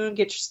afternoon,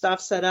 get your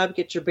stuff set up,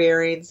 get your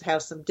bearings,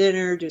 have some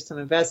dinner, do some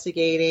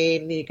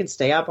investigating. You can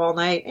stay up all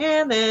night,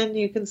 and then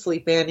you can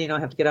sleep in. You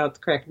don't have to get out at the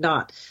crack of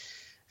dawn.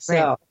 So,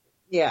 right.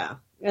 Yeah.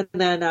 And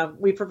then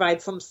we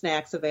provide some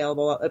snacks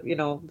available,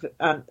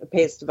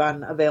 based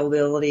on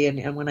availability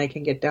and when I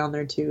can get down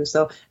there too.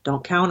 So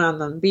don't count on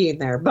them being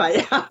there.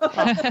 But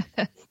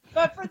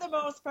but for the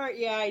most part,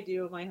 yeah, I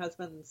do. My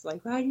husband's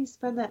like, why do you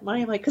spend that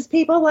money? I'm like, because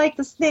people like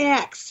the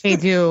snacks. They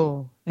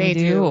do. They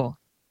do.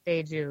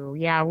 They do.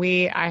 Yeah,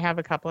 I have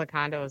a couple of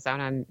condos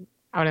out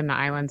in the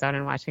islands out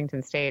in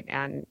Washington State,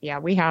 and yeah,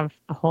 we have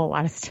a whole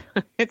lot of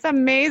stuff. It's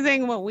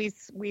amazing what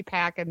we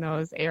pack in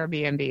those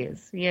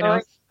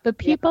Airbnbs, but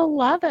people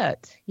love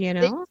it,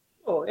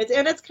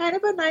 It's kind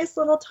of a nice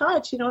little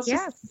touch, it's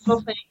just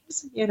little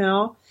things,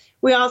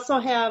 We also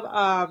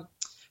have,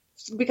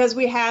 because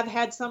we have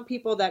had some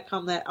people that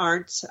come that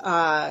aren't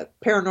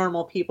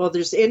paranormal people,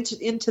 there's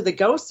into the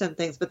ghosts and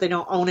things, but they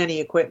don't own any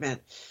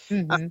equipment.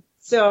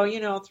 So,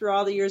 through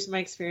all the years of my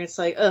experience,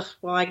 I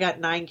got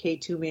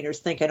 9K 2 meters,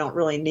 think I don't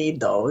really need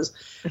those.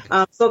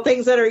 So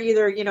things that are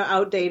either,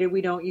 outdated,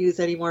 we don't use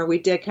anymore. We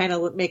did kind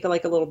of make a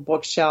little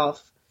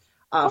bookshelf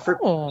for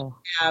people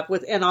to have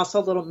and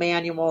also a little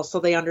manual so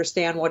they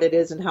understand what it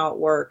is and how it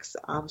works.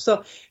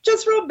 So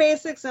just real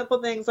basic,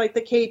 simple things like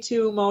the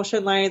K2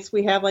 motion lights.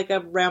 We have like a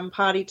REM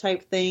potty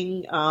type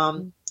thing.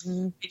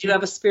 We do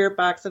have a spirit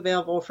box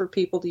available for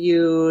people to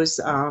use,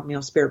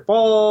 spirit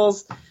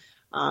bowls.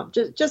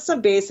 Just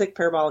some basic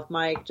parabolic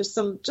mic, just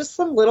some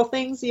little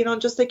things,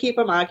 just to keep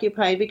them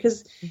occupied,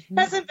 because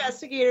as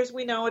investigators,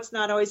 we know it's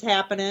not always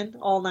happening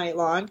all night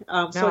long.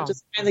 So it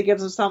just kind of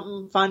gives them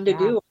something fun to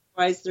do.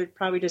 Otherwise, they're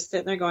probably just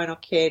sitting there going,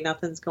 okay,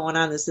 nothing's going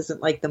on. This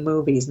isn't like the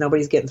movies.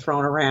 Nobody's getting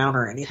thrown around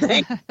or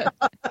anything.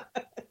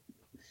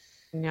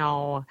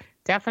 No,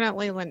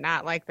 definitely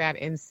not like that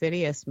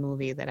Insidious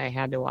movie that I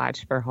had to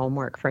watch for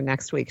homework for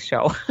next week's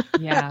show.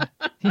 Yeah,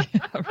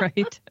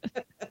 right.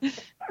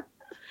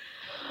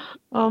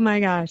 Oh my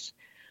gosh.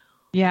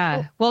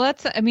 Yeah. Well,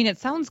 it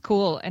sounds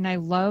cool. And I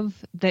love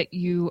that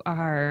you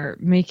are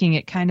making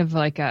it kind of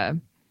like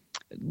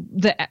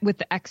with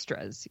the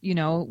extras,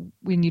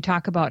 when you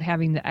talk about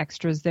having the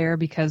extras there,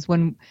 because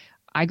when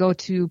I go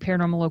to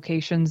paranormal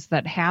locations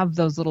that have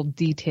those little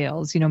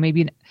details,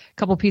 maybe a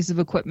couple pieces of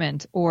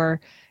equipment or,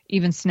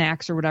 even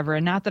snacks or whatever.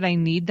 And not that I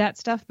need that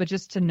stuff, but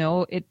just to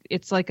know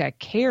it's like a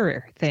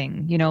care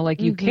thing, you know,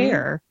 like you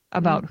care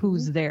about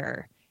who's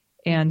there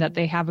and that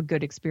they have a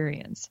good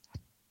experience.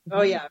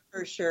 Oh yeah,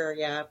 for sure.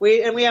 Yeah.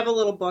 We have a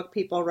little book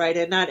people write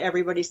in. Not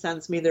everybody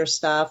sends me their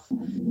stuff.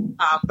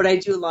 But I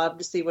do love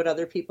to see what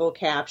other people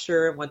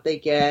capture and what they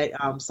get.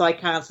 So I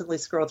constantly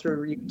scroll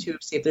through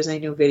YouTube, see if there's any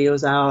new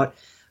videos out.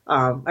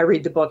 I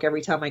read the book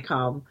every time I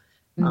come,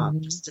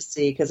 just to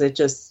see, because it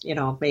just, you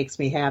know, makes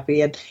me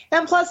happy. And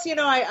plus, you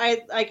know,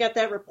 I get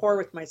that rapport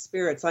with my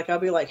spirits. Like I'll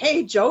be like,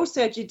 hey, Joe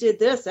said you did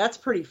this. That's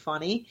pretty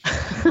funny.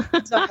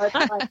 So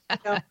you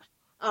know,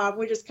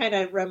 we just kind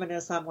of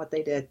reminisce on what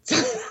they did.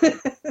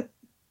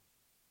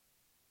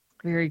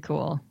 Very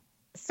cool.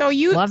 So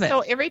Love it. So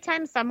every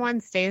time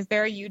someone stays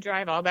there, you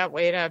drive all that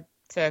way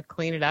to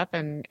clean it up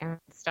and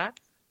stuff?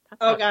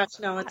 Oh gosh,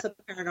 no, it's a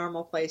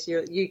paranormal place.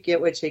 You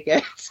get what you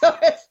get. So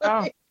it's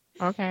like,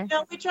 okay. You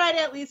know, we try to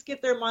at least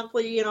get their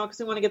monthly, you know, because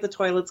we want to get the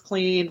toilets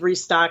cleaned,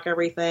 restock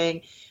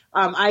everything.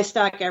 I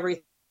stock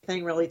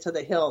everything really to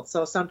the hilt.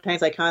 So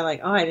sometimes I kind of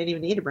like, I didn't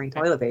even need to bring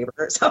toilet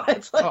paper. So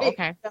it's like,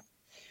 okay.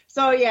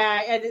 So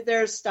yeah, and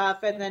there's stuff,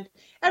 and then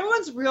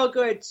everyone's real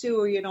good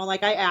too. You know,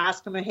 like I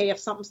ask them, hey, if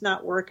something's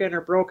not working or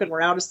broken, we're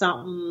out of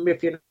something.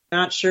 If you're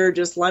not sure,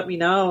 just let me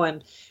know.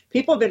 And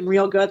people have been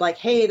real good, like,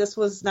 hey, this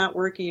was not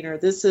working, or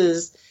this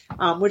is,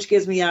 which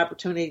gives me the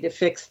opportunity to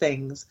fix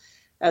things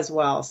as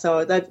well.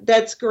 So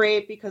that's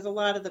great, because a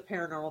lot of the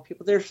paranormal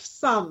people, they're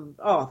so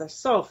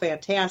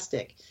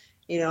fantastic.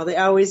 You know, they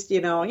always,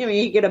 you know,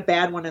 you get a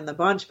bad one in the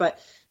bunch, but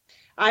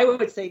I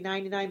would say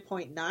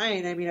 99.9.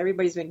 I mean,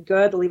 everybody's been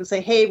good. They'll even say,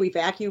 hey, we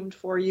vacuumed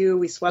for you.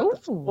 We swept the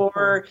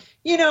floor,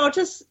 you know,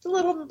 just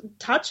little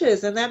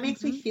touches. And that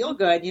makes me feel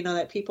good, you know,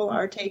 that people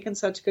are taking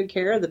such good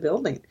care of the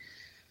building.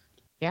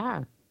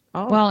 Yeah.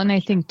 Oh, well, and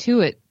I think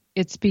too,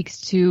 it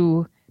speaks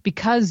to,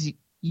 because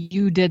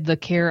you did the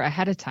care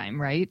ahead of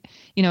time, right?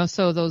 You know,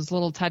 so those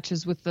little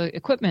touches with the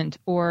equipment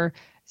or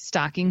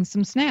stocking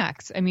some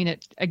snacks. I mean,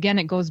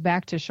 it goes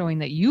back to showing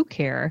that you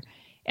care.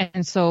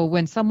 And so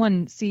when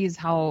someone sees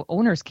how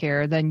owners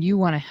care, then you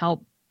want to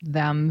help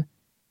them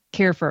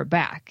care for it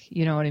back.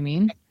 You know what I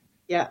mean?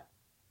 Yeah.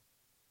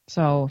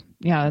 So,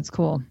 yeah, that's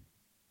cool.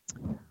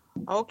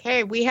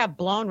 Okay, we have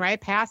blown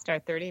right past our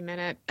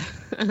 30-minute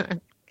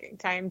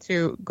time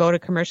to go to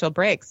commercial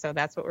break. So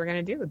that's what we're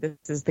going to do.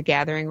 This is the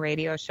Gathering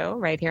Radio Show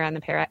right here on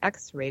the Para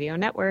X Radio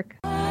Network.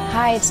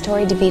 Hi, it's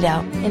Tori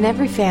DeVito. In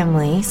every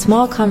family,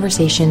 small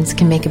conversations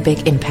can make a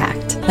big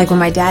impact. Like when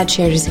my dad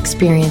shared his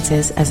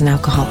experiences as an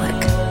alcoholic.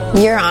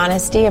 Your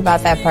honesty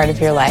about that part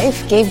of your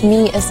life gave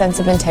me a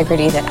sense of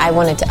integrity that I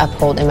wanted to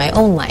uphold in my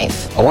own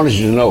life. I wanted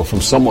you to know, from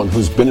someone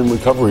who's been in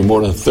recovery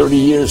more than 30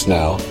 years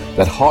now,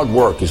 that hard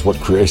work is what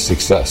creates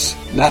success,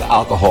 not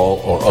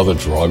alcohol or other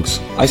drugs.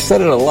 I said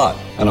it a lot,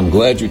 and I'm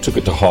glad you took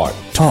it to heart.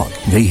 Talk.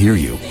 They hear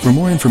you. For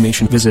more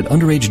information, visit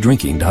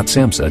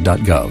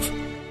underagedrinking.samhsa.gov.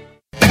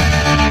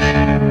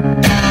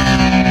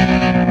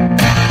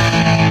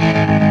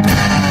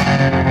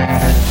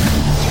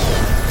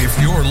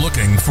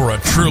 For a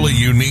truly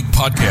unique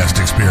podcast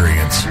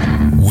experience,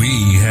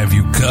 we have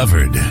you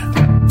covered.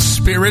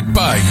 Spirit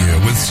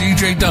Bayou with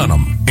CJ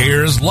Dunham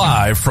airs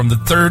live from the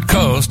Third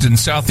Coast in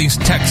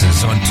Southeast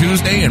Texas on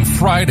Tuesday and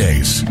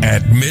Fridays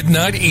at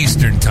midnight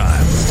Eastern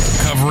Time,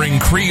 covering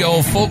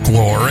Creole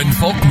folklore and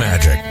folk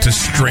magic to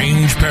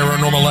strange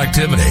paranormal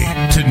activity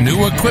to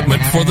new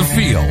equipment for the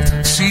field.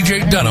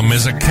 CJ Dunham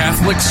is a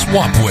Catholic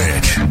swamp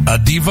witch, a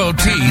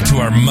devotee to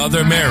our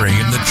Mother Mary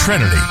in the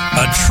Trinity,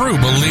 a true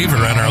believer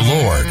in our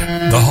Lord,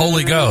 the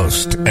Holy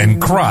Ghost,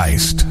 and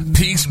Christ.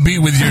 Peace be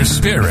with your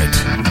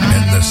spirit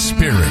and the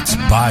Spirit's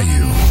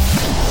Bayou.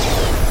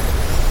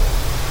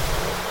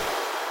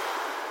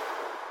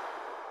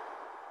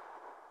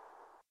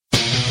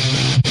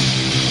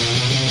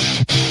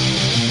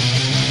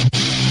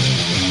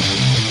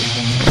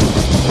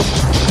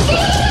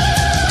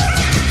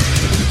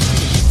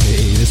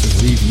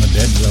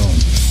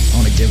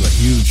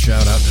 Huge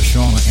shout out to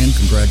Shauna and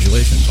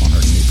congratulations on her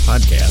new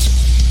podcast,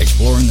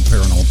 Exploring the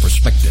Paranormal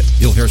Perspective.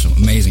 You'll hear some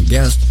amazing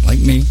guests like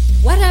me,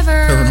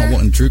 paranormal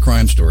and true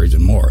crime stories,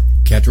 and more.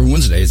 Catch her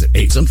Wednesdays at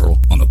 8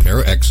 Central on the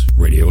Para X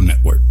Radio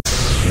Network.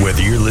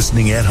 Whether you're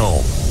listening at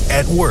home,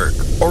 at work,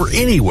 or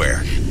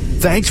anywhere,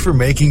 thanks for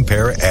making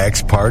Para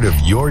X part of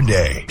your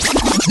day.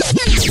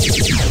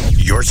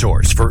 Your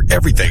source for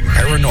everything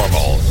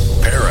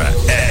paranormal. Para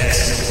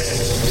X.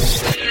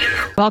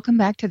 Welcome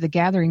back to the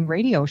Gathering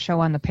Radio Show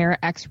on the Para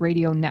X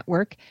Radio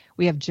Network.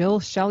 We have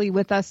Jill Shelley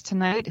with us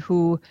tonight,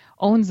 who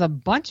owns a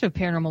bunch of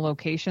paranormal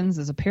locations,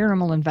 is a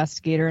paranormal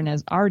investigator, and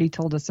has already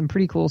told us some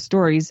pretty cool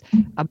stories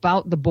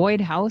about the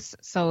Boyd House.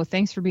 So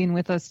thanks for being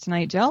with us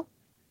tonight, Jill.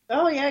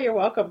 Oh, yeah, you're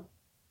welcome.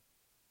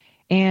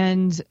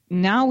 And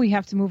now we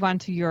have to move on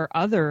to your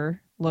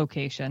other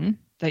location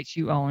that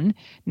you own.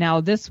 Now,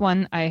 this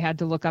one I had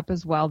to look up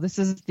as well. This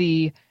is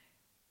the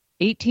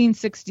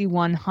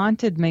 1861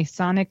 Haunted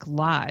Masonic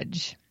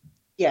Lodge.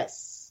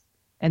 Yes.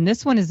 And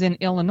this one is in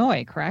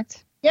Illinois,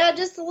 correct? Yeah,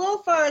 just a little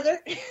farther.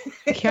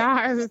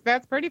 Yeah,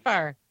 that's pretty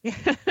far.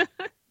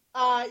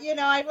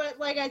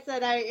 like I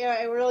said,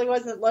 I really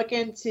wasn't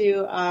looking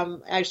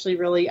to actually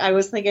really. I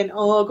was thinking,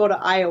 oh, I'll go to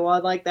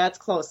Iowa, like that's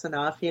close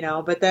enough,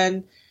 But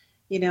then,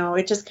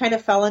 it just kind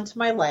of fell into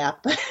my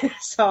lap.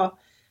 So,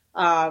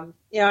 I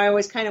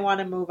always kind of want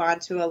to move on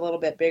to a little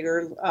bit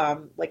bigger,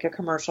 like a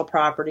commercial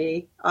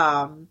property.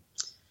 And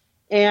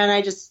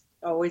I just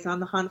always on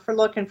the hunt for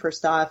looking for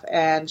stuff.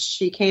 And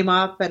she came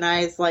up, and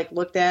I was like,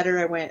 looked at her,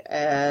 I went,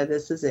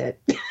 this is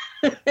it.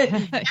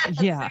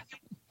 Yeah.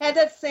 Had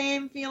that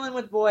same feeling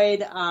with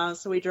Boyd,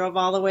 so we drove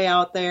all the way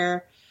out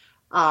there,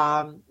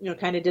 kind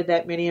of did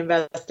that mini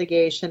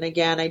investigation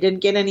again. I didn't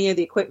get any of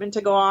the equipment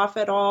to go off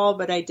at all,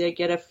 but I did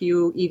get a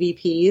few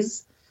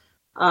EVPs,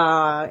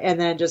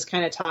 and then just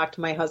kind of talked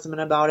to my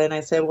husband about it, and I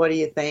said, what do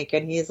you think?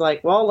 And he's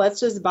like, well, let's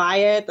just buy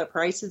it. The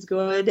price is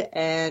good,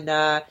 and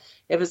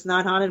if it's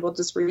not haunted, we'll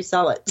just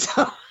resell it.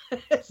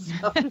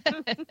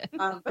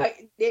 But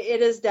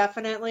it is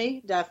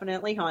definitely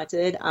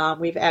haunted.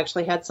 We've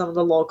actually had some of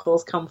the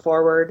locals come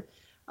forward.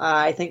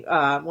 I think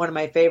one of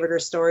my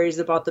favorite stories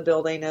about the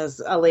building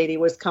is a lady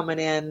was coming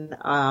in,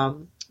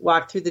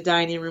 walked through the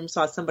dining room,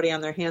 saw somebody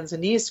on their hands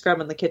and knees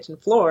scrubbing the kitchen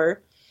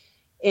floor.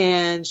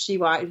 And she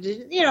walked,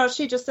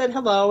 she just said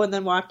hello and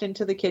then walked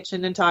into the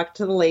kitchen and talked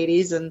to the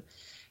ladies and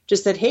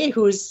just said, hey,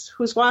 who's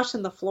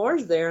washing the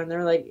floors there? And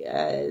they're like,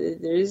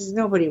 there's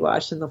nobody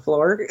washing the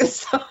floor.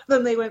 So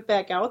then they went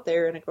back out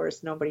there, and of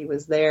course nobody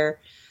was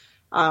there.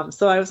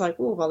 So I was like,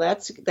 oh, well,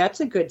 that's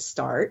a good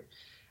start.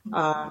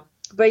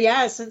 But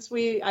yeah,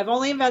 I've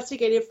only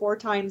investigated 4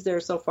 times there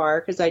so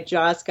far, because I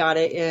just got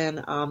it in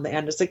the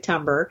end of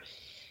September.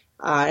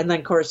 And then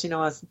of course,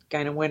 it's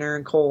kind of winter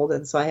and cold,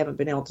 and so I haven't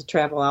been able to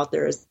travel out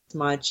there as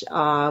much.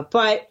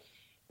 But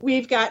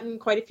we've gotten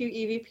quite a few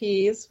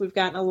EVPs. We've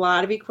gotten a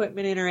lot of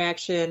equipment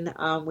interaction.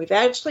 We've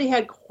actually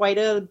had quite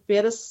a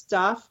bit of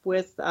stuff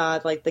with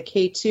like the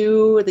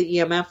K2, the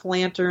EMF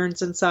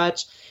lanterns and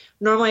such.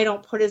 Normally I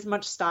don't put as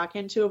much stock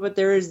into it, but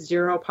there is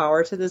zero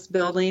power to this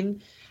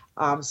building.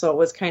 So it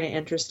was kind of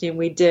interesting.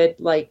 We did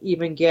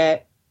even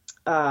get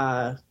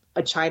a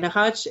China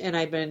hutch, and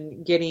I've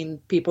been getting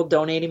people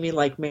donating me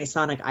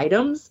Masonic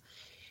items.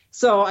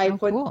 So I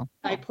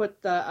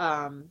put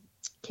the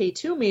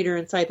K2 meter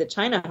inside the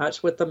China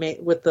hutch with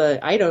the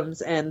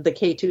items, and the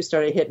K2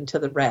 started hitting to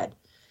the red.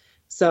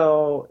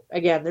 So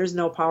again, there's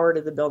no power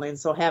to the building,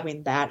 so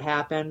having that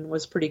happen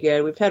was pretty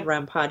good. We've had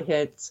REM pod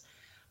hits.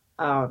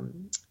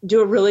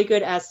 Do a really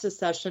good Estes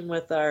session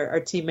with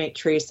our teammate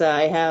Teresa.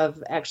 I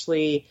have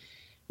actually,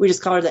 we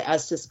just call her the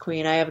Estes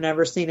Queen. I have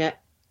never seen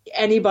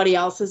anybody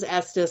else's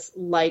Estes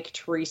like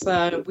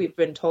Teresa. We've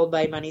been told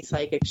by many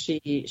psychics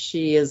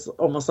she is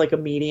almost like a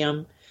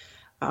medium.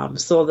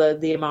 So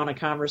the amount of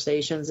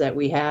conversations that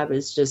we have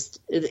is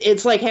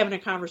it's like having a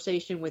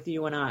conversation with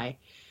you and I.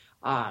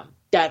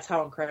 That's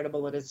how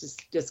incredible it is.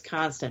 Just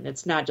constant.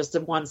 It's not just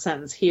a one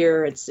sentence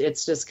here.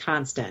 It's just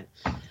constant.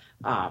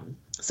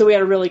 So we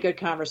had a really good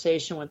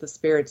conversation with the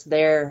spirits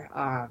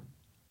there.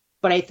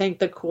 But I think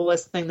the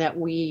coolest thing that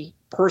we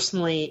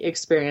personally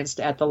experienced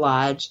at the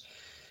lodge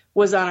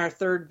was on our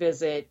 3rd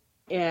visit,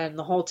 and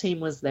the whole team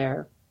was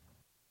there.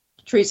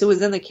 Teresa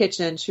was in the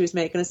kitchen. She was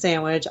making a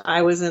sandwich.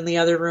 I was in the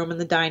other room, in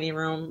the dining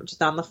room,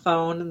 just on the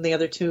phone, and the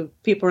other 2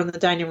 people were in the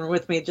dining room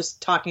with me,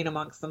 just talking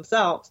amongst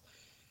themselves.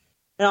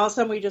 And all of a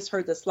sudden, we just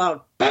heard this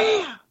loud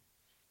bam!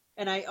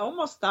 And I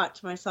almost thought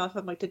to myself,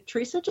 I'm like, did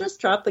Teresa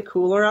just drop the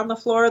cooler on the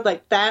floor?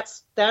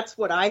 That's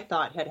what I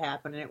thought had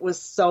happened. And it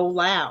was so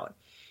loud.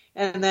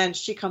 And then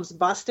she comes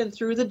busting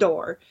through the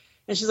door,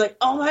 and she's like,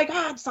 oh my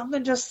God,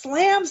 something just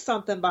slammed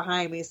something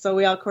behind me. So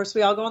we all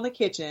go in the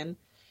kitchen.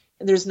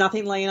 And there's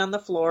nothing laying on the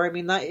floor.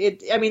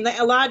 The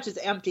lodge is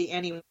empty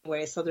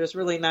anyway, so there's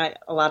really not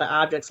a lot of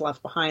objects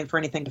left behind for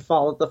anything to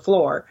fall to the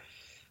floor.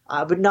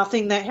 But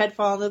nothing that had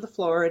fallen to the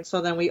floor. And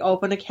so then we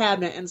opened a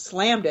cabinet and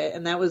slammed it,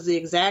 and that was the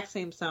exact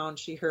same sound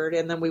she heard.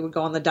 And then we would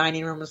go in the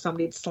dining room and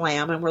somebody'd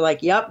slam, and we're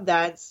like, yep,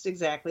 that's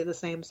exactly the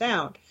same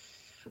sound.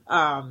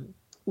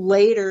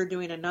 Later,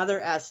 doing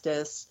another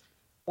Estes,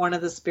 one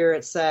of the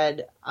spirits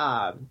said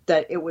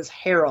that it was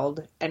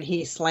Harold, and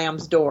he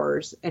slams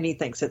doors, and he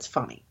thinks it's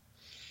funny.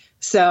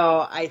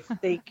 So I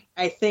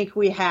think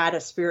we had a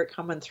spirit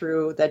coming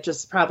through that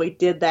just probably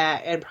did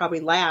that and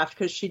probably laughed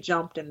because she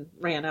jumped and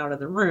ran out of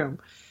the room.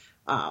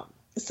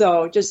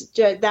 So just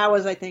that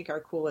was, I think,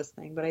 our coolest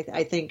thing. But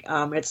I think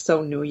it's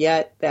so new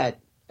yet that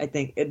I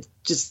think it's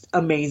just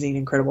amazing,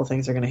 incredible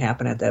things are going to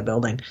happen at that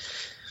building.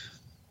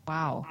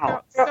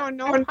 Wow. So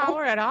no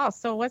power at all.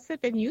 So what's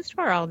it been used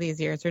for all these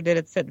years, or did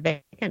it sit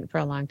vacant for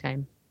a long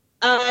time?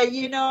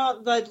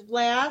 The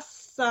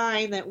last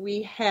sign that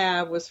we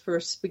have was for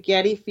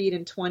spaghetti feed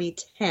in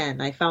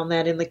 2010. I found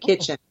that in the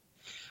kitchen.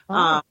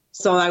 Wow.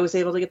 So I was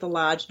able to get the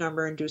lodge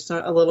number and do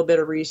a little bit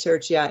of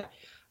research yet.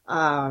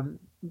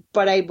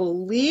 But I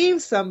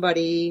believe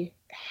somebody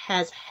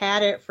has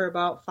had it for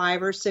about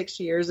 5 or 6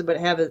 years, but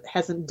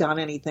hasn't done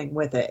anything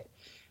with it.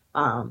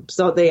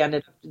 So they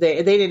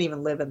didn't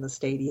even live in the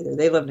state either.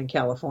 They lived in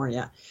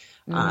California.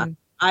 Mm-hmm.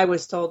 I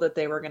was told that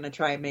they were going to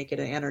try and make it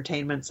an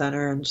entertainment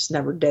center and just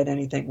never did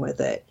anything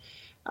with it.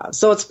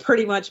 So it's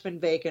pretty much been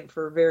vacant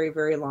for a very,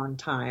 very long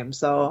time.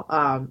 So,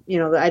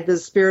 the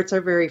spirits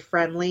are very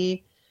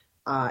friendly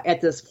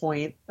at this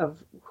point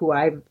of who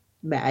I've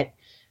met.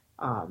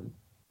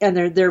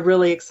 And they're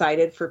really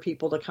excited for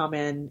people to come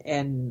in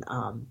and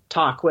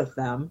talk with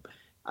them.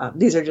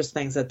 These are just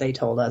things that they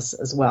told us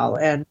as well.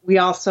 And we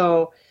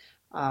also,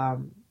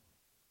 when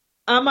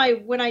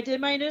I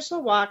did my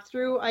initial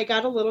walkthrough, I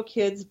got a little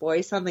kid's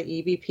voice on the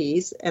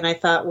EVPs, and I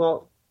thought,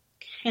 well,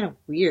 kind of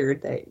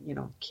weird that,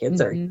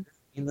 kids are, and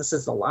this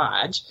is the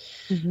lodge.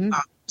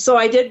 So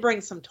I did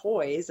bring some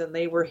toys, and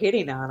they were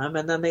hitting on them,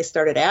 and then they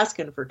started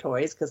asking for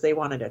toys because they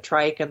wanted a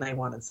trike and they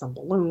wanted some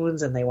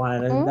balloons and they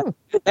wanted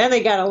then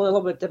they got a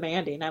little bit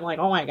demanding. I'm like,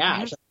 oh my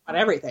gosh, I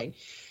want everything.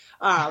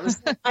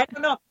 So I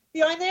don't know.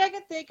 The only thing I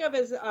can think of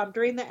is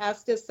during the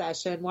Estes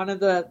session, one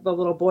of the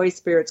little boy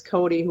spirits,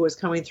 Cody, who was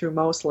coming through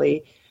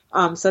mostly,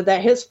 said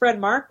that his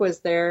friend Mark was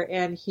there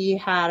and he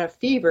had a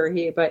fever.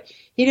 But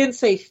he didn't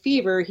say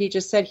fever. He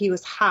just said he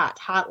was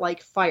hot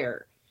like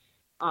fire.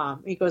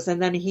 He goes,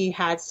 and then he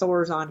had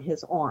sores on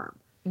his arm.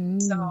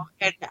 So,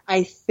 and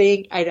I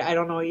think, I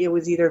don't know, it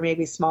was either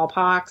maybe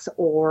smallpox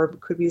or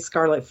could be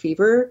scarlet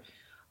fever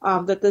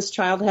that this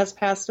child has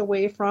passed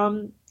away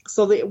from.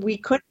 So we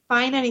couldn't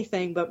find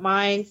anything, but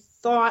my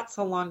thoughts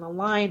along the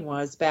line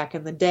was back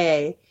in the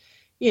day,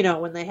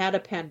 when they had a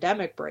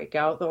pandemic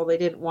breakout, though they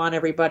didn't want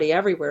everybody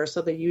everywhere,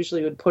 so they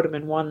usually would put them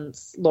in one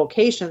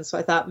location. So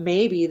I thought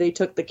maybe they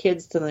took the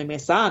kids to the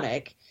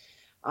Masonic,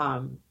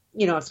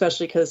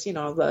 especially because,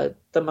 the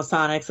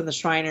Masonics and the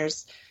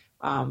Shriners,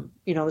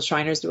 the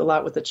Shriners do a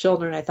lot with the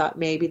children. I thought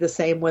maybe the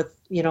same with,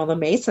 the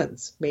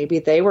Masons. Maybe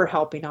they were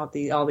helping out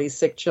all these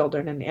sick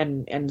children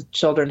and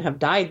children have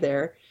died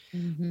there.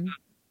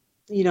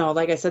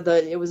 Like I said,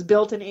 it was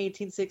built in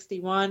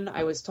 1861.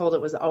 I was told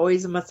it was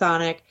always a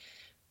Masonic,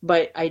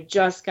 but I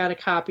just got a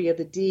copy of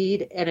the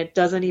deed and it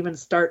doesn't even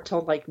start till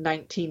like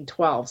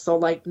 1912. So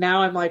like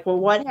now I'm like, well,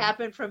 what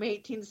happened from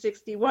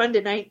 1861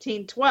 to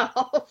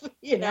 1912?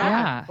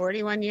 Yeah,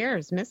 41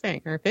 years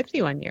missing, or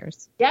 51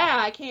 years. Yeah,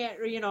 I can't,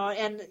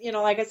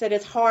 like I said,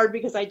 it's hard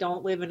because I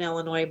don't live in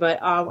Illinois,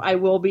 but I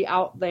will be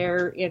out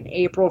there in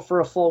April for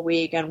a full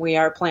week, and we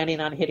are planning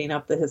on hitting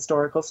up the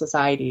historical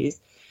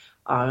societies.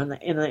 In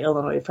the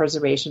Illinois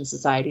Preservation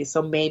Society.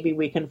 So maybe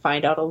we can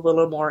find out a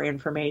little more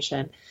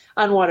information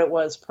on what it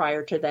was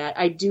prior to that.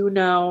 I do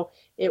know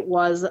it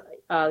was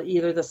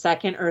either the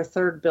second or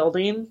third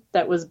building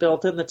that was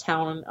built in the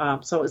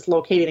town. So it was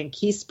located in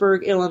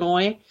Keysburg,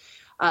 Illinois.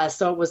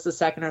 So it was the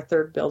second or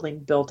third building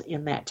built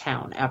in that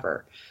town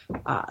ever.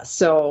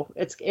 So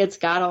it's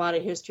got a lot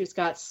of history. It's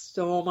got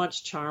so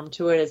much charm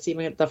to it. It's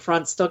even the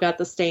front still got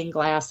the stained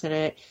glass in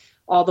it.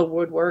 All the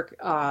woodwork,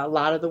 a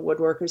lot of the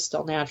woodwork is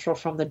still natural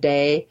from the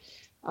day.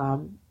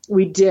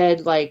 We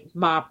did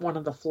mop one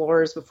of the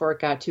floors before it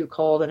got too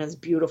cold, and it's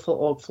beautiful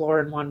oak floor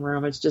in one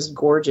room. It's just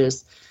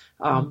gorgeous,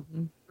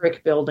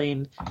 brick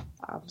building.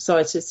 So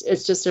it's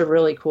just a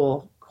really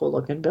cool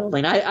looking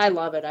building. I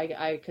love it.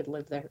 I could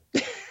live there.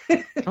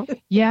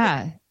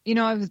 Yeah.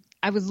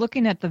 I was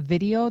looking at the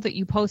video that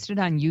you posted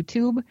on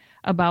YouTube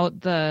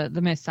about the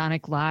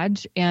Masonic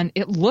Lodge, and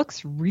it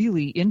looks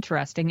really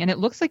interesting, and it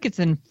looks like it's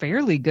in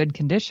fairly good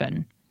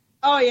condition.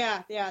 Oh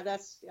yeah.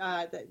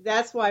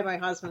 That's why my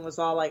husband was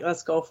all like,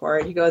 let's go for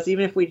it. He goes,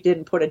 even if we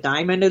didn't put a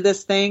dime into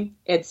this thing,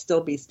 it'd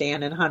still be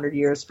standing 100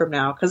 years from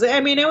now. Because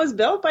it was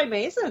built by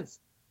Masons.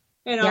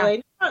 They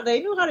knew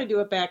how to do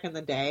it back in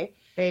the day.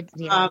 It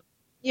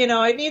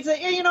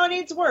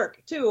needs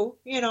work too.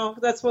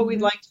 That's what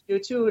we'd like to do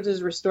too,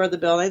 is restore the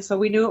building. So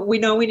we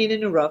know we need a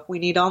new roof. We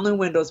need all new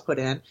windows put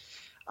in.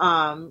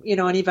 And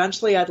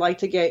eventually I'd like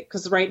to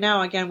because right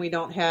now, again, we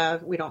don't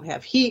have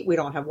heat, we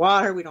don't have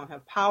water, we don't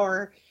have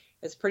power.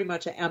 It's pretty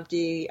much an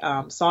empty.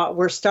 So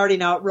we're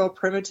starting out real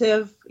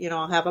primitive.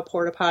 I'll have a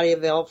porta potty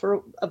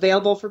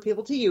available for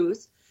people to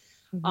use.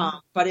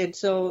 But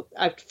until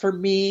for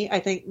me, I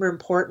think we're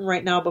important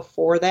right now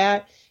before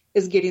that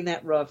is getting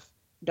that roof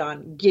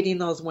done, getting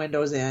those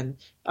windows in,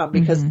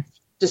 because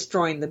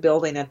destroying the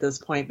building at this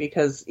point,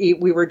 because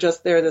we were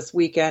just there this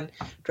weekend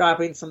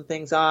dropping some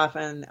things off,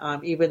 and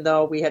even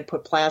though we had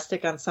put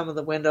plastic on some of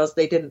the windows,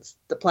 the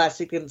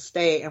plastic didn't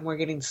stay, and we're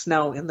getting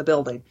snow in the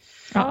building.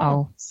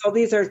 So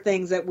these are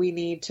things that we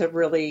need to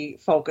really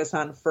focus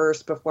on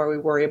first before we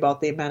worry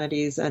about the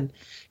amenities. And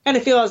kind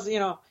of feel as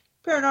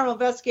paranormal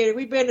investigator,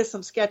 we've been to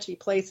some sketchy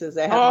places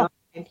that have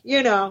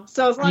nothing,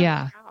 so it's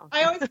like,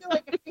 I always feel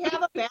like if we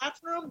have a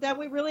bathroom, then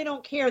we really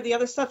don't care. The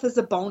other stuff is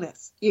a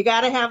bonus. You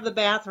got to have the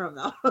bathroom,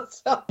 though.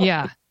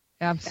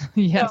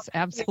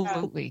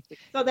 Absolutely.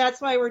 So that's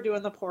why we're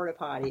doing the porta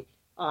potty.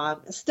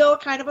 Still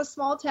kind of a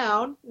small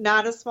town,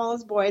 not as small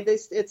as Boyd.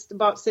 It's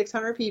about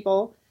 600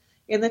 people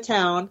in the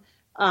town.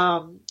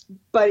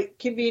 But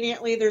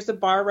conveniently, there's a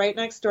bar right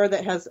next door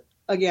that has,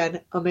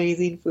 again,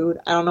 amazing food.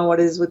 I don't know what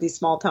it is with these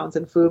small towns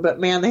and food, but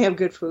man, they have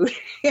good food.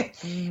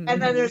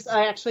 And then there's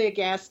actually a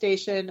gas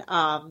station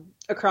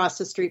across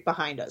the street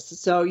behind us.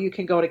 So you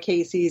can go to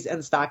Casey's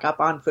and stock up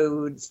on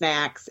food,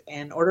 snacks,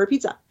 and order a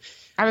pizza.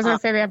 I was going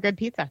to say they have good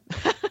pizza.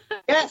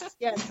 Yes.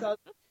 So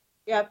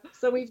Yep.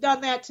 So we've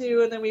done that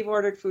too, and then we've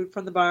ordered food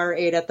from the bar,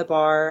 ate at the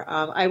bar.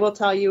 I will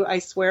tell you, I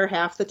swear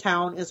half the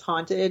town is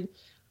haunted.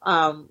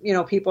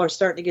 People are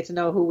starting to get to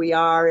know who we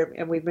are,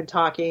 and we've been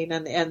talking,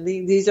 and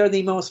these are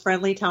the most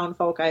friendly town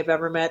folk I've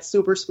ever met.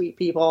 Super sweet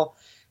people,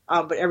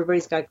 but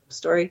everybody's got a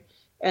story.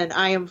 And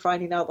I am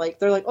finding out, like,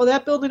 they're like, oh,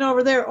 that building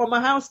over there, or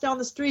my house down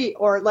the street,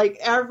 or like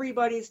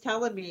everybody's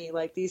telling me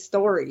like these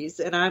stories.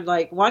 And I'm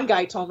like, one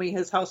guy told me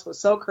his house was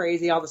so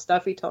crazy, all the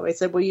stuff he told me. I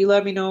said, well, you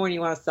let me know when you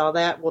want to sell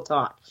that, we'll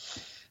talk.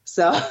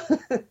 So.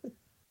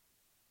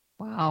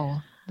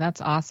 Wow,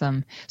 that's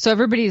awesome. So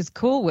everybody's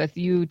cool with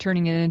you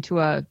turning it into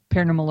a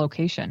paranormal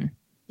location.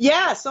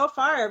 Yeah, so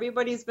far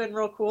everybody's been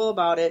real cool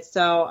about it.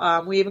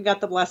 So we even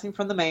got the blessing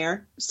from the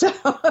mayor. So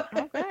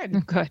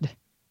good. Good.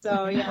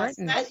 So yeah,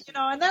 and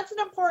that's an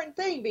important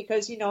thing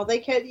because they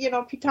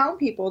can town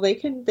people they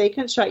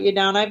can shut you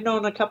down. I've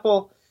known a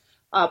couple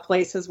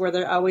places where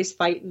they're always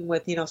fighting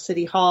with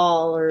City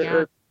Hall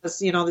or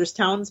there's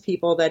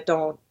townspeople that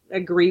don't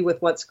agree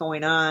with what's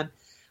going on.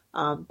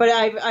 But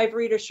I've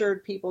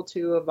reassured people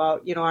too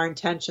about our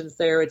intentions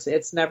there.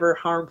 It's never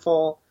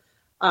harmful.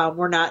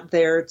 We're not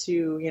there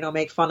to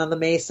make fun of the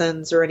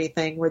Masons or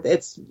anything.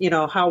 It's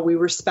how we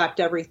respect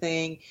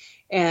everything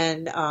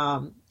and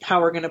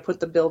how we're going to put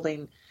the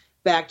building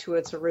back to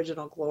its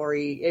original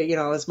glory,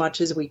 as much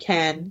as we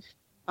can.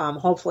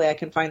 Hopefully I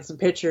can find some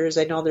pictures.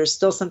 I know there's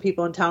still some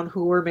people in town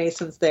who were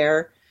Masons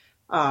there.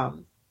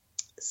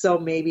 So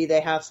maybe they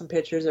have some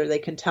pictures or they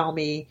can tell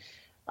me.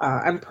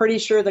 I'm pretty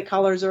sure the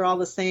colors are all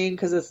the same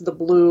because it's the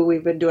blue.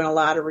 We've been doing a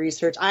lot of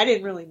research. I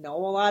didn't really know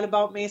a lot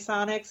about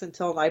Masonics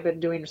until I've been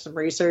doing some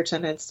research,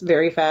 and it's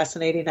very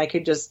fascinating. I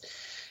could just,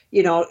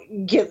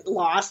 get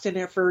lost in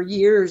it for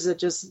years of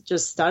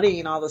just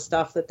studying all the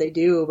stuff that they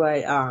do.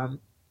 But,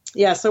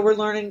 so we're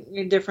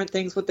learning different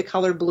things with the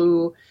color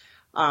blue.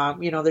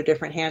 Their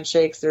different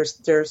handshakes.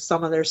 There's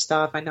some of their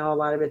stuff. I know a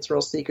lot of it's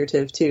real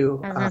secretive too.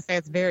 I was gonna say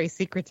it's very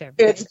secretive.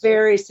 It's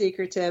very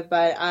secretive,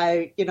 but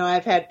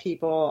I've had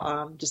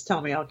people just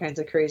tell me all kinds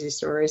of crazy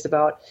stories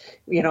about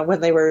when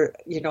they were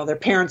their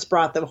parents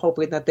brought them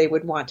hoping that they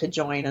would want to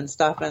join and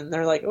stuff, and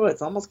they're like, oh,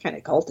 it's almost kind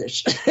of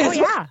cultish. Oh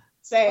yeah.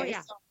 So,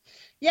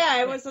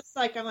 yeah, it was just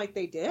like, I'm like,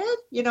 they did?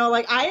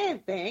 I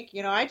didn't think,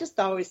 I just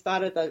always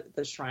thought of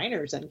the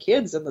Shriners and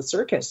kids in the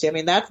circus. I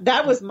mean,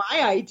 that was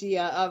my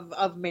idea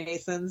of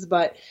Masons,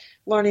 but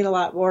learning a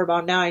lot more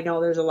about now, I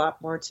know there's a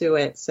lot more to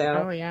it.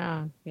 So. Oh,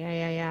 yeah.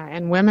 Yeah.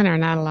 And women are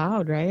not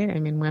allowed, right?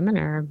 I mean, women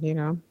are,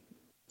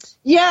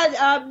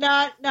 Yeah,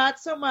 not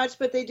so much,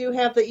 but they do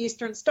have the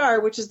Eastern Star,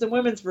 which is the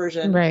women's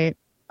version. Right.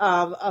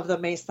 Of the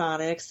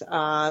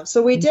Masonics.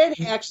 So we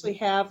did actually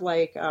have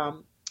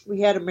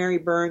we had a Mary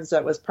Burns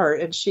that was part,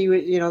 and she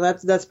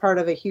was, that's part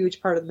of a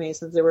huge part of the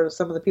Masons. They were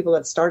some of the people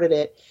that started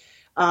it.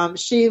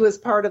 She was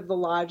part of the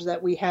lodge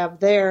that we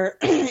have there,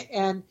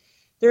 and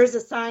there's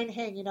a sign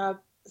hanging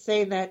up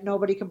saying that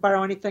nobody can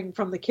borrow anything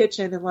from the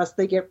kitchen unless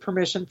they get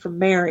permission from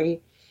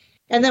Mary.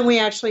 And then we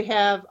actually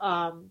have,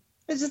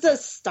 it's just a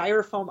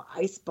styrofoam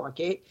ice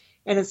bucket,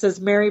 and it says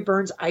Mary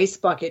Burns ice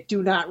bucket,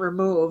 do not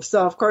remove.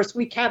 So of course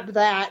we kept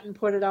that and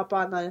put it up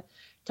on the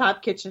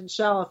top kitchen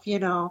shelf,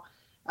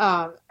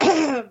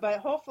 but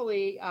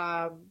hopefully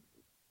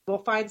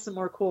we'll find some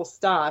more cool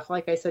stuff.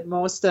 Like I said,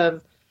 most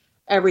of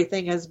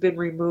everything has been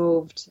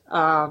removed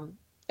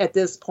at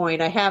this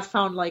point. I have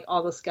found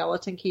all the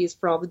skeleton keys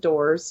for all the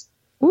doors.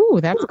 Ooh,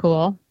 that's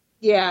cool.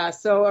 Yeah,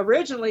 so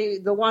originally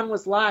the one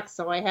was locked,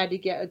 so I had to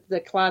get the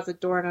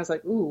closet door, and I was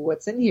like, ooh,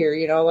 what's in here?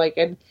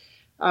 And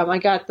I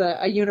got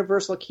a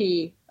universal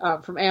key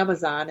from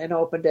Amazon and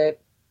opened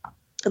it.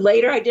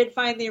 Later I did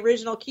find the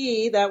original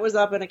key that was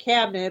up in a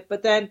cabinet,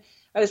 but then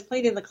I was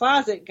cleaning the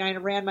closet, kind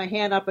of ran my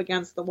hand up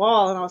against the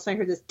wall, and all of a sudden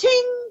I heard this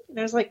ting, and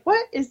I was like,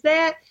 what is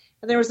that?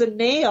 And there was a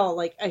nail,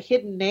 like a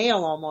hidden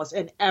nail almost,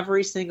 and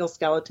every single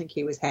skeleton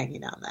key was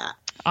hanging on that.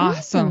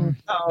 Awesome.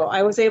 So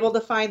I was able to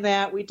find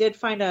that. We did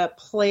find a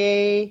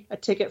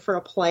ticket for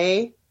a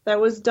play that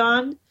was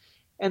done,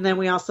 and then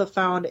we also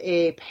found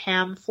a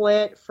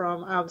pamphlet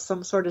from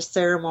some sort of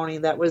ceremony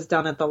that was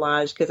done at the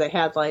lodge, because I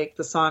had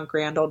the song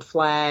Grand Old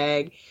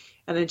Flag,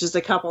 and then just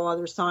a couple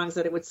other songs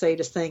that it would say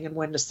to sing and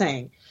when to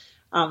sing.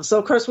 So,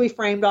 of course, we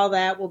framed all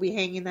that. We'll be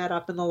hanging that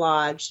up in the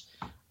lodge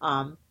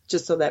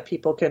just so that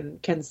people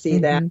can see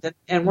that.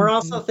 And we're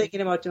also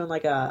thinking about doing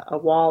a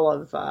wall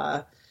of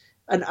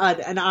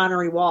an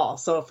honorary wall.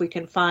 So if we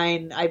can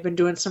find, I've been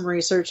doing some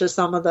research of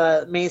some of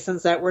the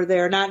Masons that were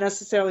there, not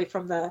necessarily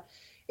from the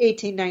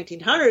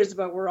 1900s,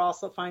 but we're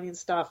also finding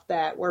stuff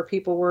where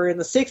people were in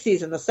the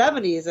 60s and the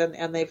 70s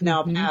and they've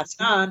now passed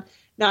on.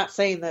 Not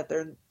saying that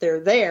they're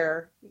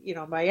there,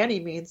 by any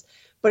means,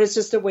 but it's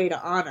just a way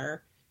to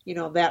honor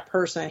that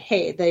person.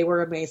 Hey, they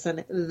were a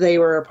Mason. They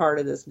were a part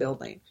of this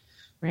building.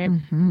 Right.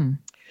 Mm-hmm.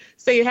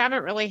 So you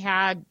haven't really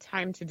had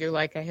time to do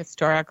a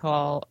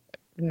historical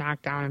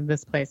knockdown of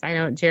this place. I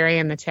know Jerry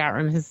in the chat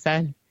room has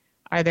said,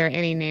 are there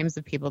any names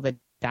of people that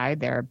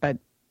died there? But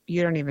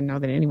you don't even know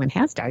that anyone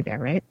has died there,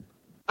 right?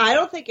 I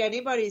don't think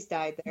anybody's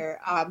died there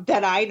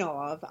that I know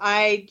of.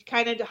 I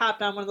kind of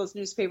hopped on one of those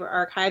newspaper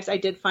archives. I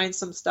did find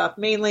some stuff,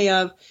 mainly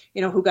of,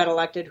 who got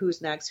elected,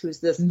 who's next, who's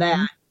this,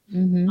 that.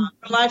 Mm-hmm.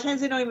 A lot of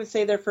times they don't even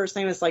say their first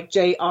name. It's like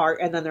JR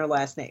and then their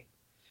last name.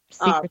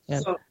 So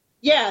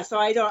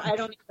I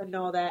don't even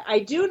know that. I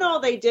do know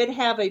they did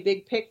have a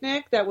big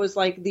picnic that was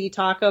like the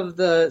talk of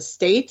the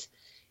state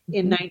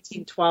in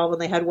 1912,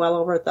 and they had well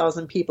over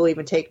 1,000 people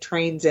even take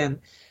trains in,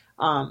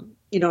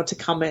 to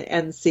come in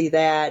and see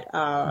that.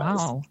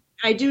 Wow.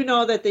 I do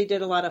know that they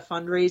did a lot of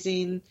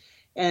fundraising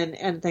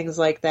and things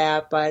like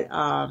that, but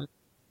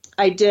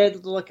I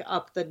did look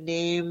up the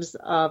names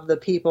of the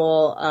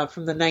people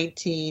from the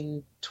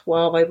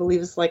 1912, I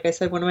believe is, like I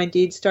said, when my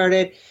deed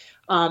started.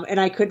 And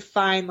I could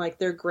find like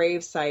their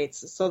grave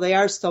sites. So they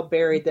are still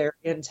buried there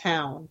in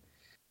town.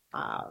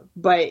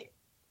 But,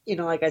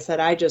 like I said,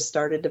 I just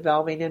started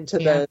delving into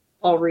the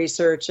whole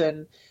research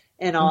and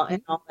all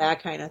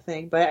that kind of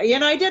thing. But,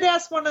 I did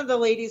ask one of the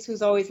ladies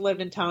who's always lived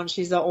in town.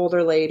 She's an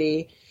older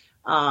lady,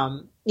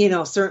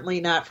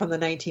 certainly not from the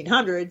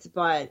 1900s,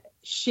 but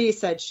she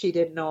said she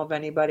didn't know of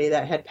anybody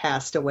that had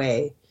passed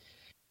away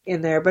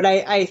in there. But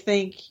I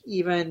think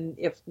even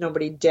if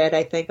nobody did,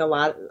 I think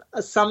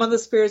some of the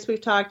spirits we've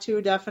talked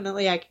to,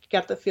 definitely I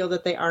get the feel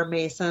that they are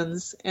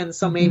Masons. And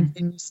so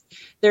maybe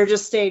they're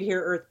just stayed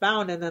here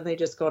earthbound and then they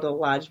just go to the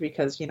lodge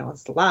because,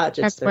 it's the lodge.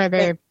 That's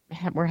where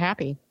we're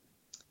happy.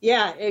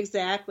 Yeah,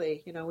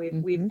 exactly.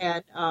 We've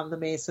had the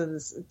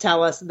Masons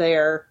tell us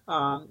there,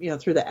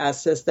 through the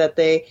S's that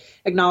they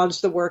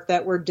acknowledge the work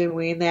that we're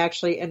doing. They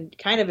actually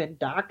kind of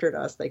indoctrined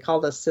us. They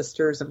called us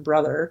sisters and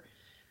brother.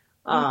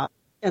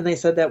 And they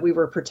said that we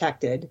were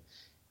protected.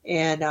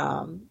 And,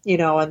 and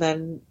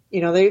then,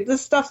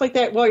 this stuff like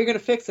that. Well, you're going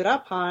to fix it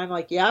up, huh? I'm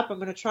like, yep, I'm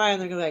going to try.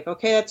 And they're like,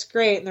 okay, that's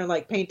great. And they're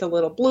like, paint a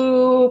little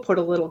blue, put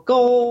a little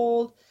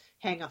gold,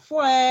 hang a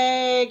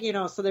flag,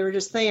 so they were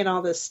just saying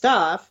all this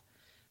stuff.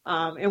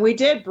 And we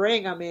did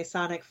bring a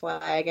Masonic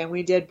flag and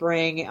we did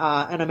bring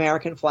an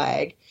American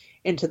flag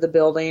into the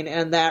building.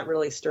 And that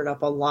really stirred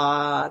up a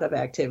lot of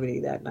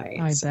activity that night.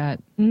 I bet.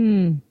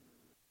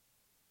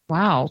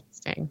 Wow.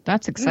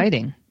 That's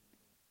exciting.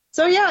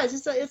 So yeah,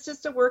 it's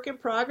just a work in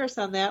progress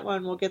on that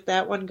one. We'll get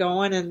that one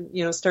going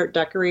and, start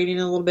decorating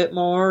a little bit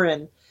more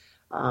and,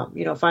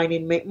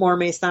 finding more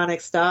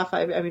Masonic stuff.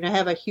 I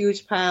have a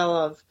huge pile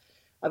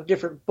of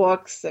different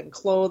books and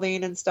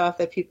clothing and stuff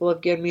that people have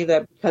given me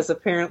that because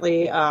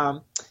apparently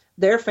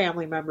their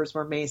family members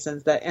were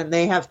Masons and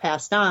they have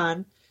passed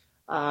on.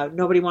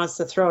 Nobody wants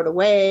to throw it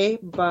away,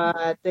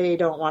 but they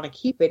don't want to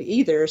keep it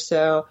either.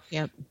 So,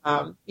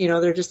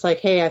 they're just like,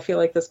 hey, I feel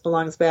like this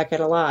belongs back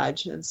at a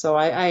lodge. And so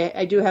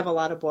I do have a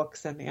lot of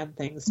books and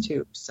things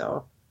too.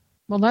 So,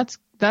 well,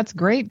 that's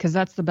great because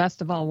that's the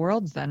best of all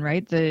worlds then,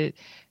 right? The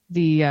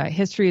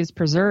history is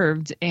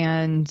preserved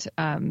and,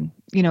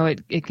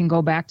 it can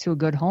go back to a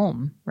good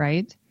home,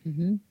 right?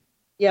 Mm-hmm.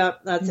 Yeah,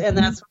 that's what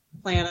I'm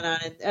planning on.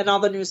 And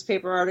all the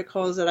newspaper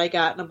articles that I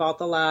gotten about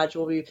the lodge,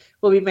 we'll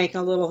be making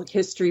a little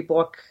history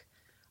book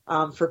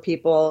for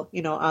people,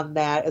 on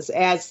that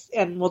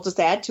and we'll just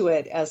add to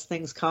it as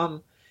things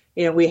come.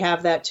 We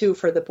have that too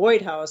for the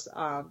Boyd House.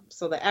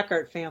 So the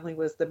Eckhart family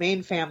was the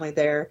main family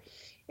there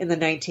in the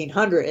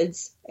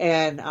 1900s,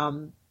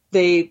 and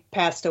they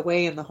passed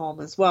away in the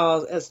home as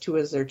well as two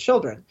as their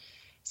children.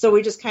 So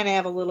we just kind of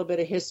have a little bit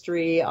of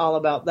history all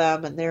about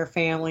them and their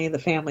family, the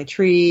family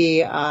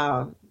tree.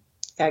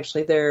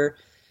 Actually, their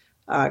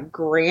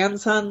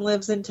grandson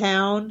lives in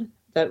town.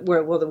 That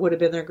would have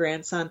been their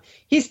grandson.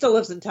 He still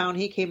lives in town.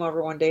 He came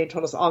over one day and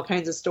told us all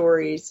kinds of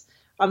stories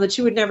that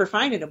you would never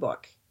find in a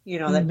book.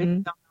 That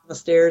maybe down the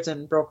stairs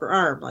and broke her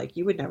arm. Like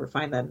you would never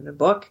find that in a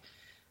book.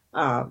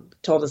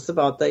 Told us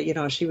about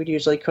she would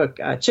usually cook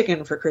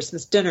chicken for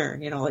Christmas dinner.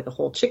 Like a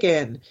whole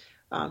chicken.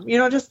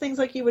 Just things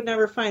like you would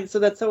never find. So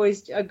that's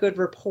always a good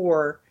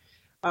rapport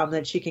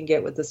that she can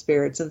get with the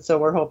spirits. And so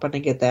we're hoping to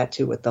get that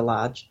too with the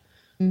lodge.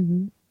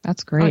 Mm-hmm.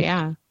 That's great. Oh,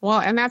 yeah. Well,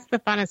 and that's the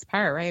funnest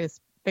part, right? Is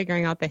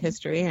figuring out the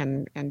history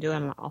and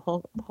doing a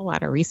whole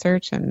lot of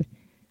research and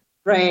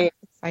right.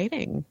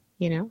 Exciting.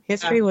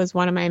 History was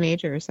one of my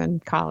majors in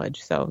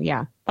college. So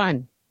yeah,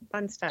 fun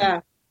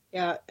stuff.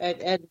 Yeah.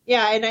 And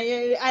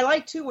I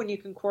like too when you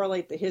can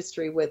correlate the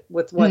history with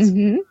what's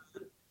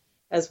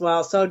as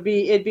well. So it'd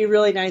be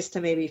really nice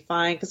to maybe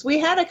find, because we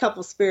had a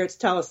couple spirits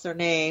tell us their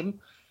name.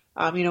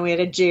 We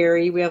had a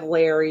Jerry, we have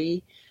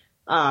Larry,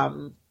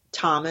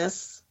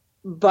 Thomas,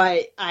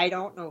 but I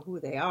don't know who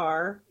they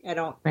are. I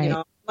don't,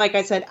 like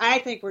I said, I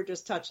think we're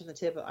just touching the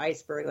tip of the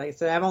iceberg. Like I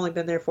said, I've only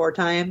been there 4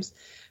 times,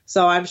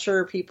 so I'm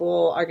sure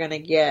people are going to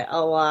get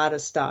a lot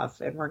of stuff,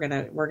 and we're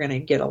gonna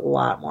get a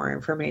lot more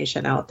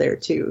information out there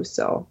too.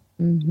 So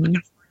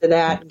looking forward to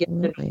that,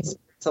 getting to know the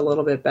spirits a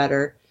little bit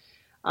better.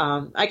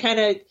 I kind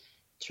of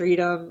treat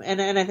them, and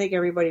I think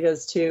everybody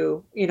does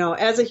too,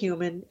 as a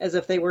human, as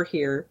if they were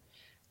here.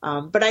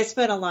 But I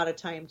spend a lot of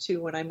time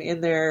too when I'm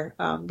in there,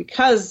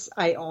 because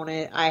I own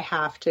it. I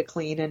have to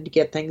clean and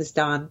get things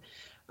done.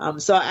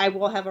 So I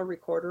will have a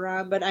recorder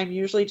on, but I'm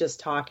usually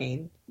just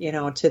talking,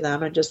 to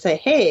them and just say,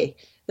 hey,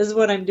 this is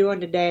what I'm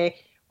doing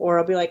today. Or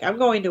I'll be like, I'm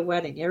going to a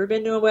wedding. You ever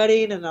been to a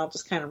wedding? And I'll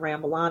just kind of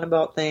ramble on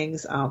about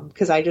things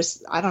because I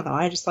don't know.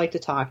 I just like to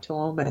talk to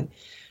them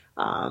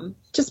and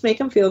just make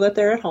them feel that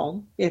they're at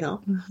home,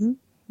 Mm-hmm.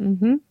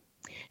 Mm-hmm.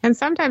 And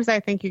sometimes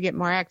I think you get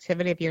more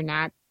activity if you're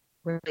not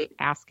really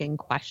asking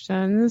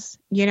questions.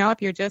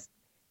 If you're just,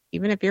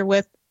 even if you're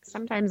with,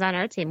 sometimes on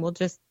our team, we'll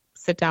just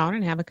sit down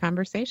and have a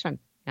conversation.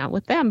 Not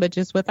with them, but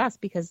just with us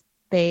because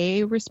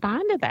they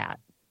respond to that.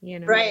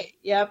 Right.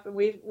 Yep.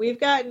 We've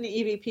gotten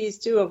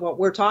EVPs too of what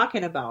we're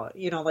talking about,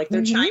 like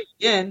they're chiming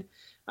in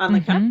on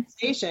the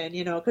conversation,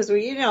 because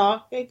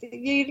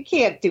you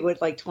can't do it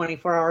like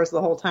 24 hours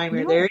the whole time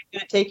you're there. You're going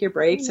to take your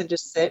breaks and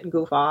just sit and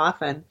goof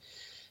off and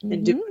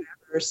do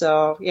whatever.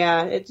 So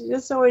yeah,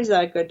 it's always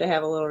good to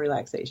have a little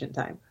relaxation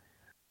time.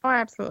 Oh,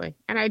 absolutely.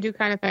 And I do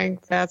kind of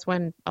think that's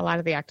when a lot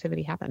of the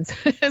activity happens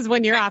is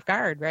when you're off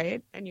guard,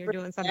 right? And you're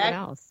doing something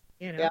else,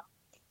 Yeah,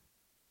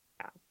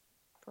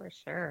 for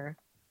sure.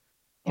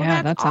 Well,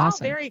 yeah, that's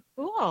awesome. Very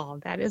cool.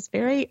 That is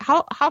very.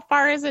 How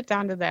far is it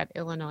down to that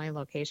Illinois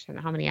location?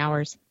 How many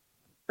hours?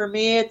 For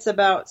me, it's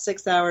about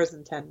 6 hours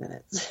and 10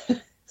 minutes.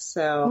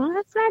 So well,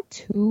 that's not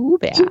too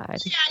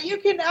bad. Yeah, you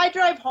can. I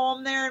drive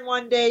home there in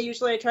one day.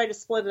 Usually, I try to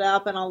split it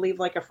up, and I'll leave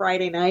like a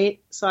Friday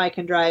night, so I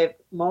can drive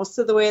most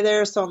of the way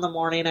there. So in the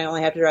morning, I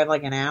only have to drive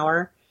like an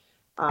hour.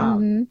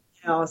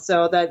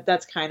 So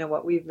that's kind of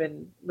what we've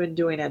been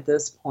doing at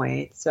this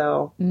point.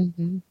 So.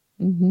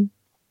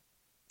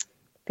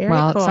 Very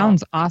cool. It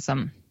sounds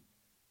awesome.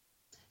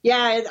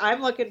 Yeah,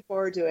 I'm looking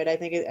forward to it. I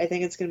think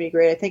it's going to be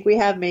great. I think we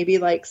have maybe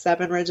like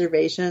 7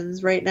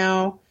 reservations right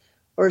now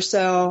or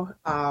so.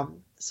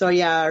 So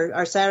yeah,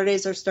 our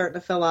Saturdays are starting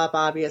to fill up,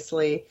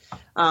 obviously.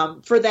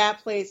 For that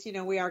place,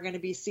 we are going to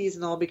be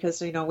seasonal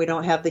because, we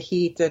don't have the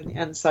heat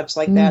and such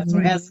like that. So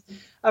as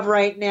of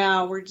right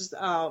now, we're just,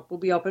 we'll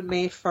be open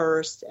May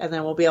 1st, and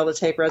then we'll be able to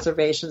take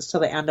reservations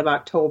till the end of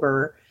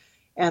October.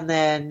 And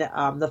then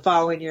the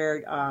following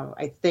year,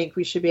 I think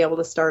we should be able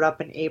to start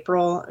up in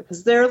April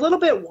because they're a little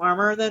bit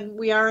warmer than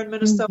we are in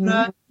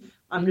Minnesota.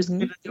 I'm just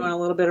doing a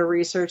little bit of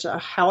research.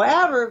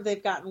 However,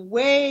 they've gotten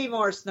way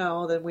more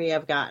snow than we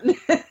have gotten.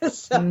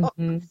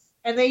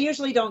 And they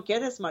usually don't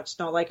get as much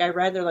snow. Like I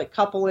read, they're like a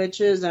couple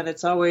inches, and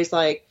it's always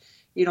like,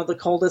 the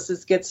coldest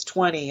it gets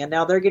 20. And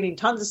now they're getting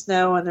tons of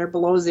snow, and they're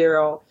below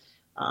 0.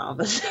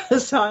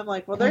 So I'm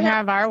like, well, they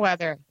have our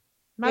weather.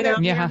 Mother,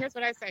 here's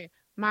what I say.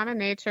 Mama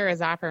Nature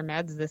is off her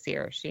meds this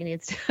year. She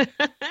needs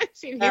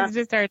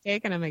to start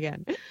taking them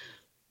again.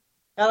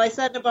 Well, I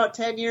said in about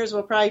 10 years,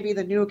 we'll probably be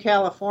the new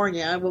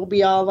California. We'll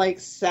be all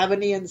like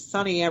 70 and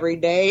sunny every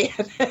day.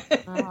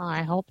 Oh,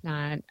 I hope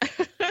not.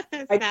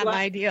 It's not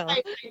my deal.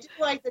 I do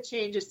like the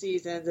change of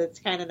seasons. It's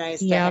kind of nice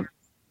to have,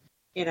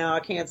 I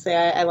can't say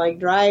I like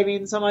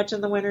driving so much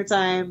in the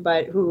wintertime,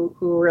 but who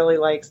really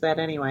likes that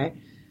anyway?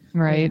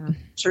 Right. I'm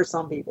sure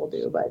some people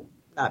do, but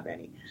not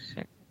many.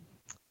 Sure.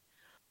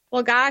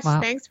 Well, gosh,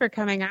 thanks for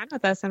coming on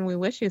with us, and we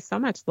wish you so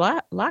much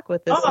luck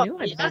with this new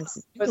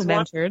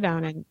adventure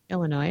down in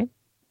Illinois.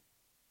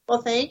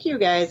 Well, thank you,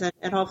 guys,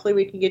 and hopefully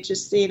we can get you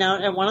seen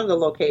out at one of the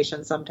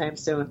locations sometime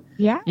soon.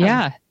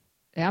 Yeah,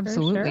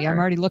 absolutely. Sure. I'm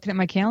already looking at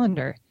my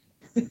calendar.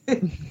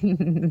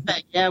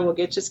 Yeah, we'll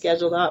get you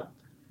scheduled up.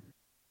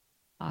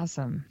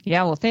 Awesome.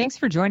 Yeah, well, thanks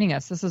for joining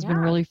us. This has been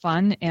really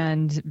fun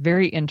and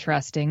very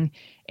interesting.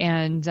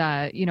 And,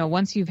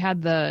 once you've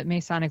had the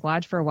Masonic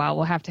Lodge for a while,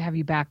 we'll have to have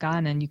you back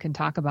on and you can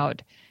talk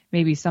about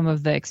maybe some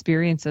of the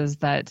experiences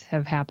that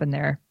have happened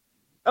there.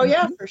 Oh,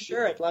 yeah, for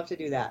sure. I'd love to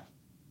do that.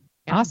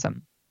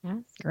 Awesome.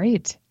 Yes.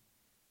 Great.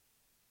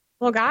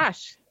 Well,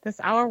 gosh,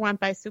 this hour went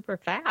by super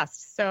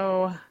fast.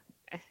 So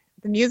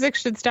the music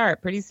should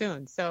start pretty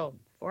soon. So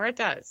before it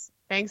does,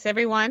 thanks,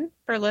 everyone,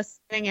 for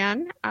listening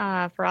in.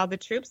 For all the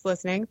troops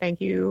listening,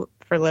 thank you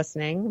for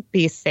listening.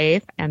 Be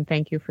safe, and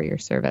thank you for your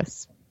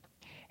service.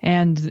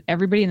 And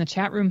everybody in the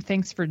chat room,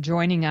 thanks for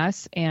joining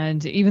us.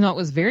 And even though it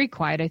was very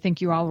quiet, I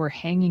think you all were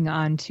hanging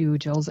on to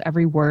Jill's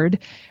every word.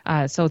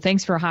 So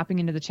thanks for hopping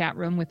into the chat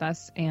room with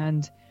us.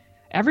 And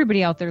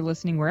everybody out there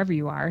listening, wherever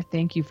you are,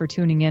 thank you for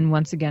tuning in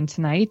once again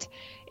tonight.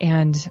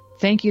 And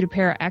thank you to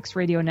Para X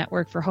Radio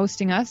Network for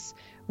hosting us.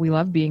 We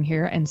love being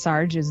here, and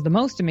Sarge is the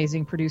most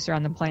amazing producer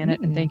on the planet.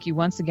 And thank you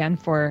once again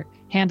for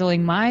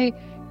handling my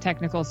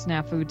technical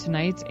snafu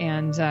tonight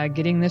and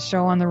getting this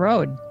show on the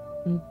road.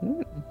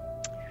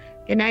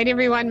 Good night,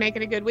 everyone. Make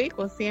it a good week.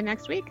 We'll see you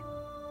next week.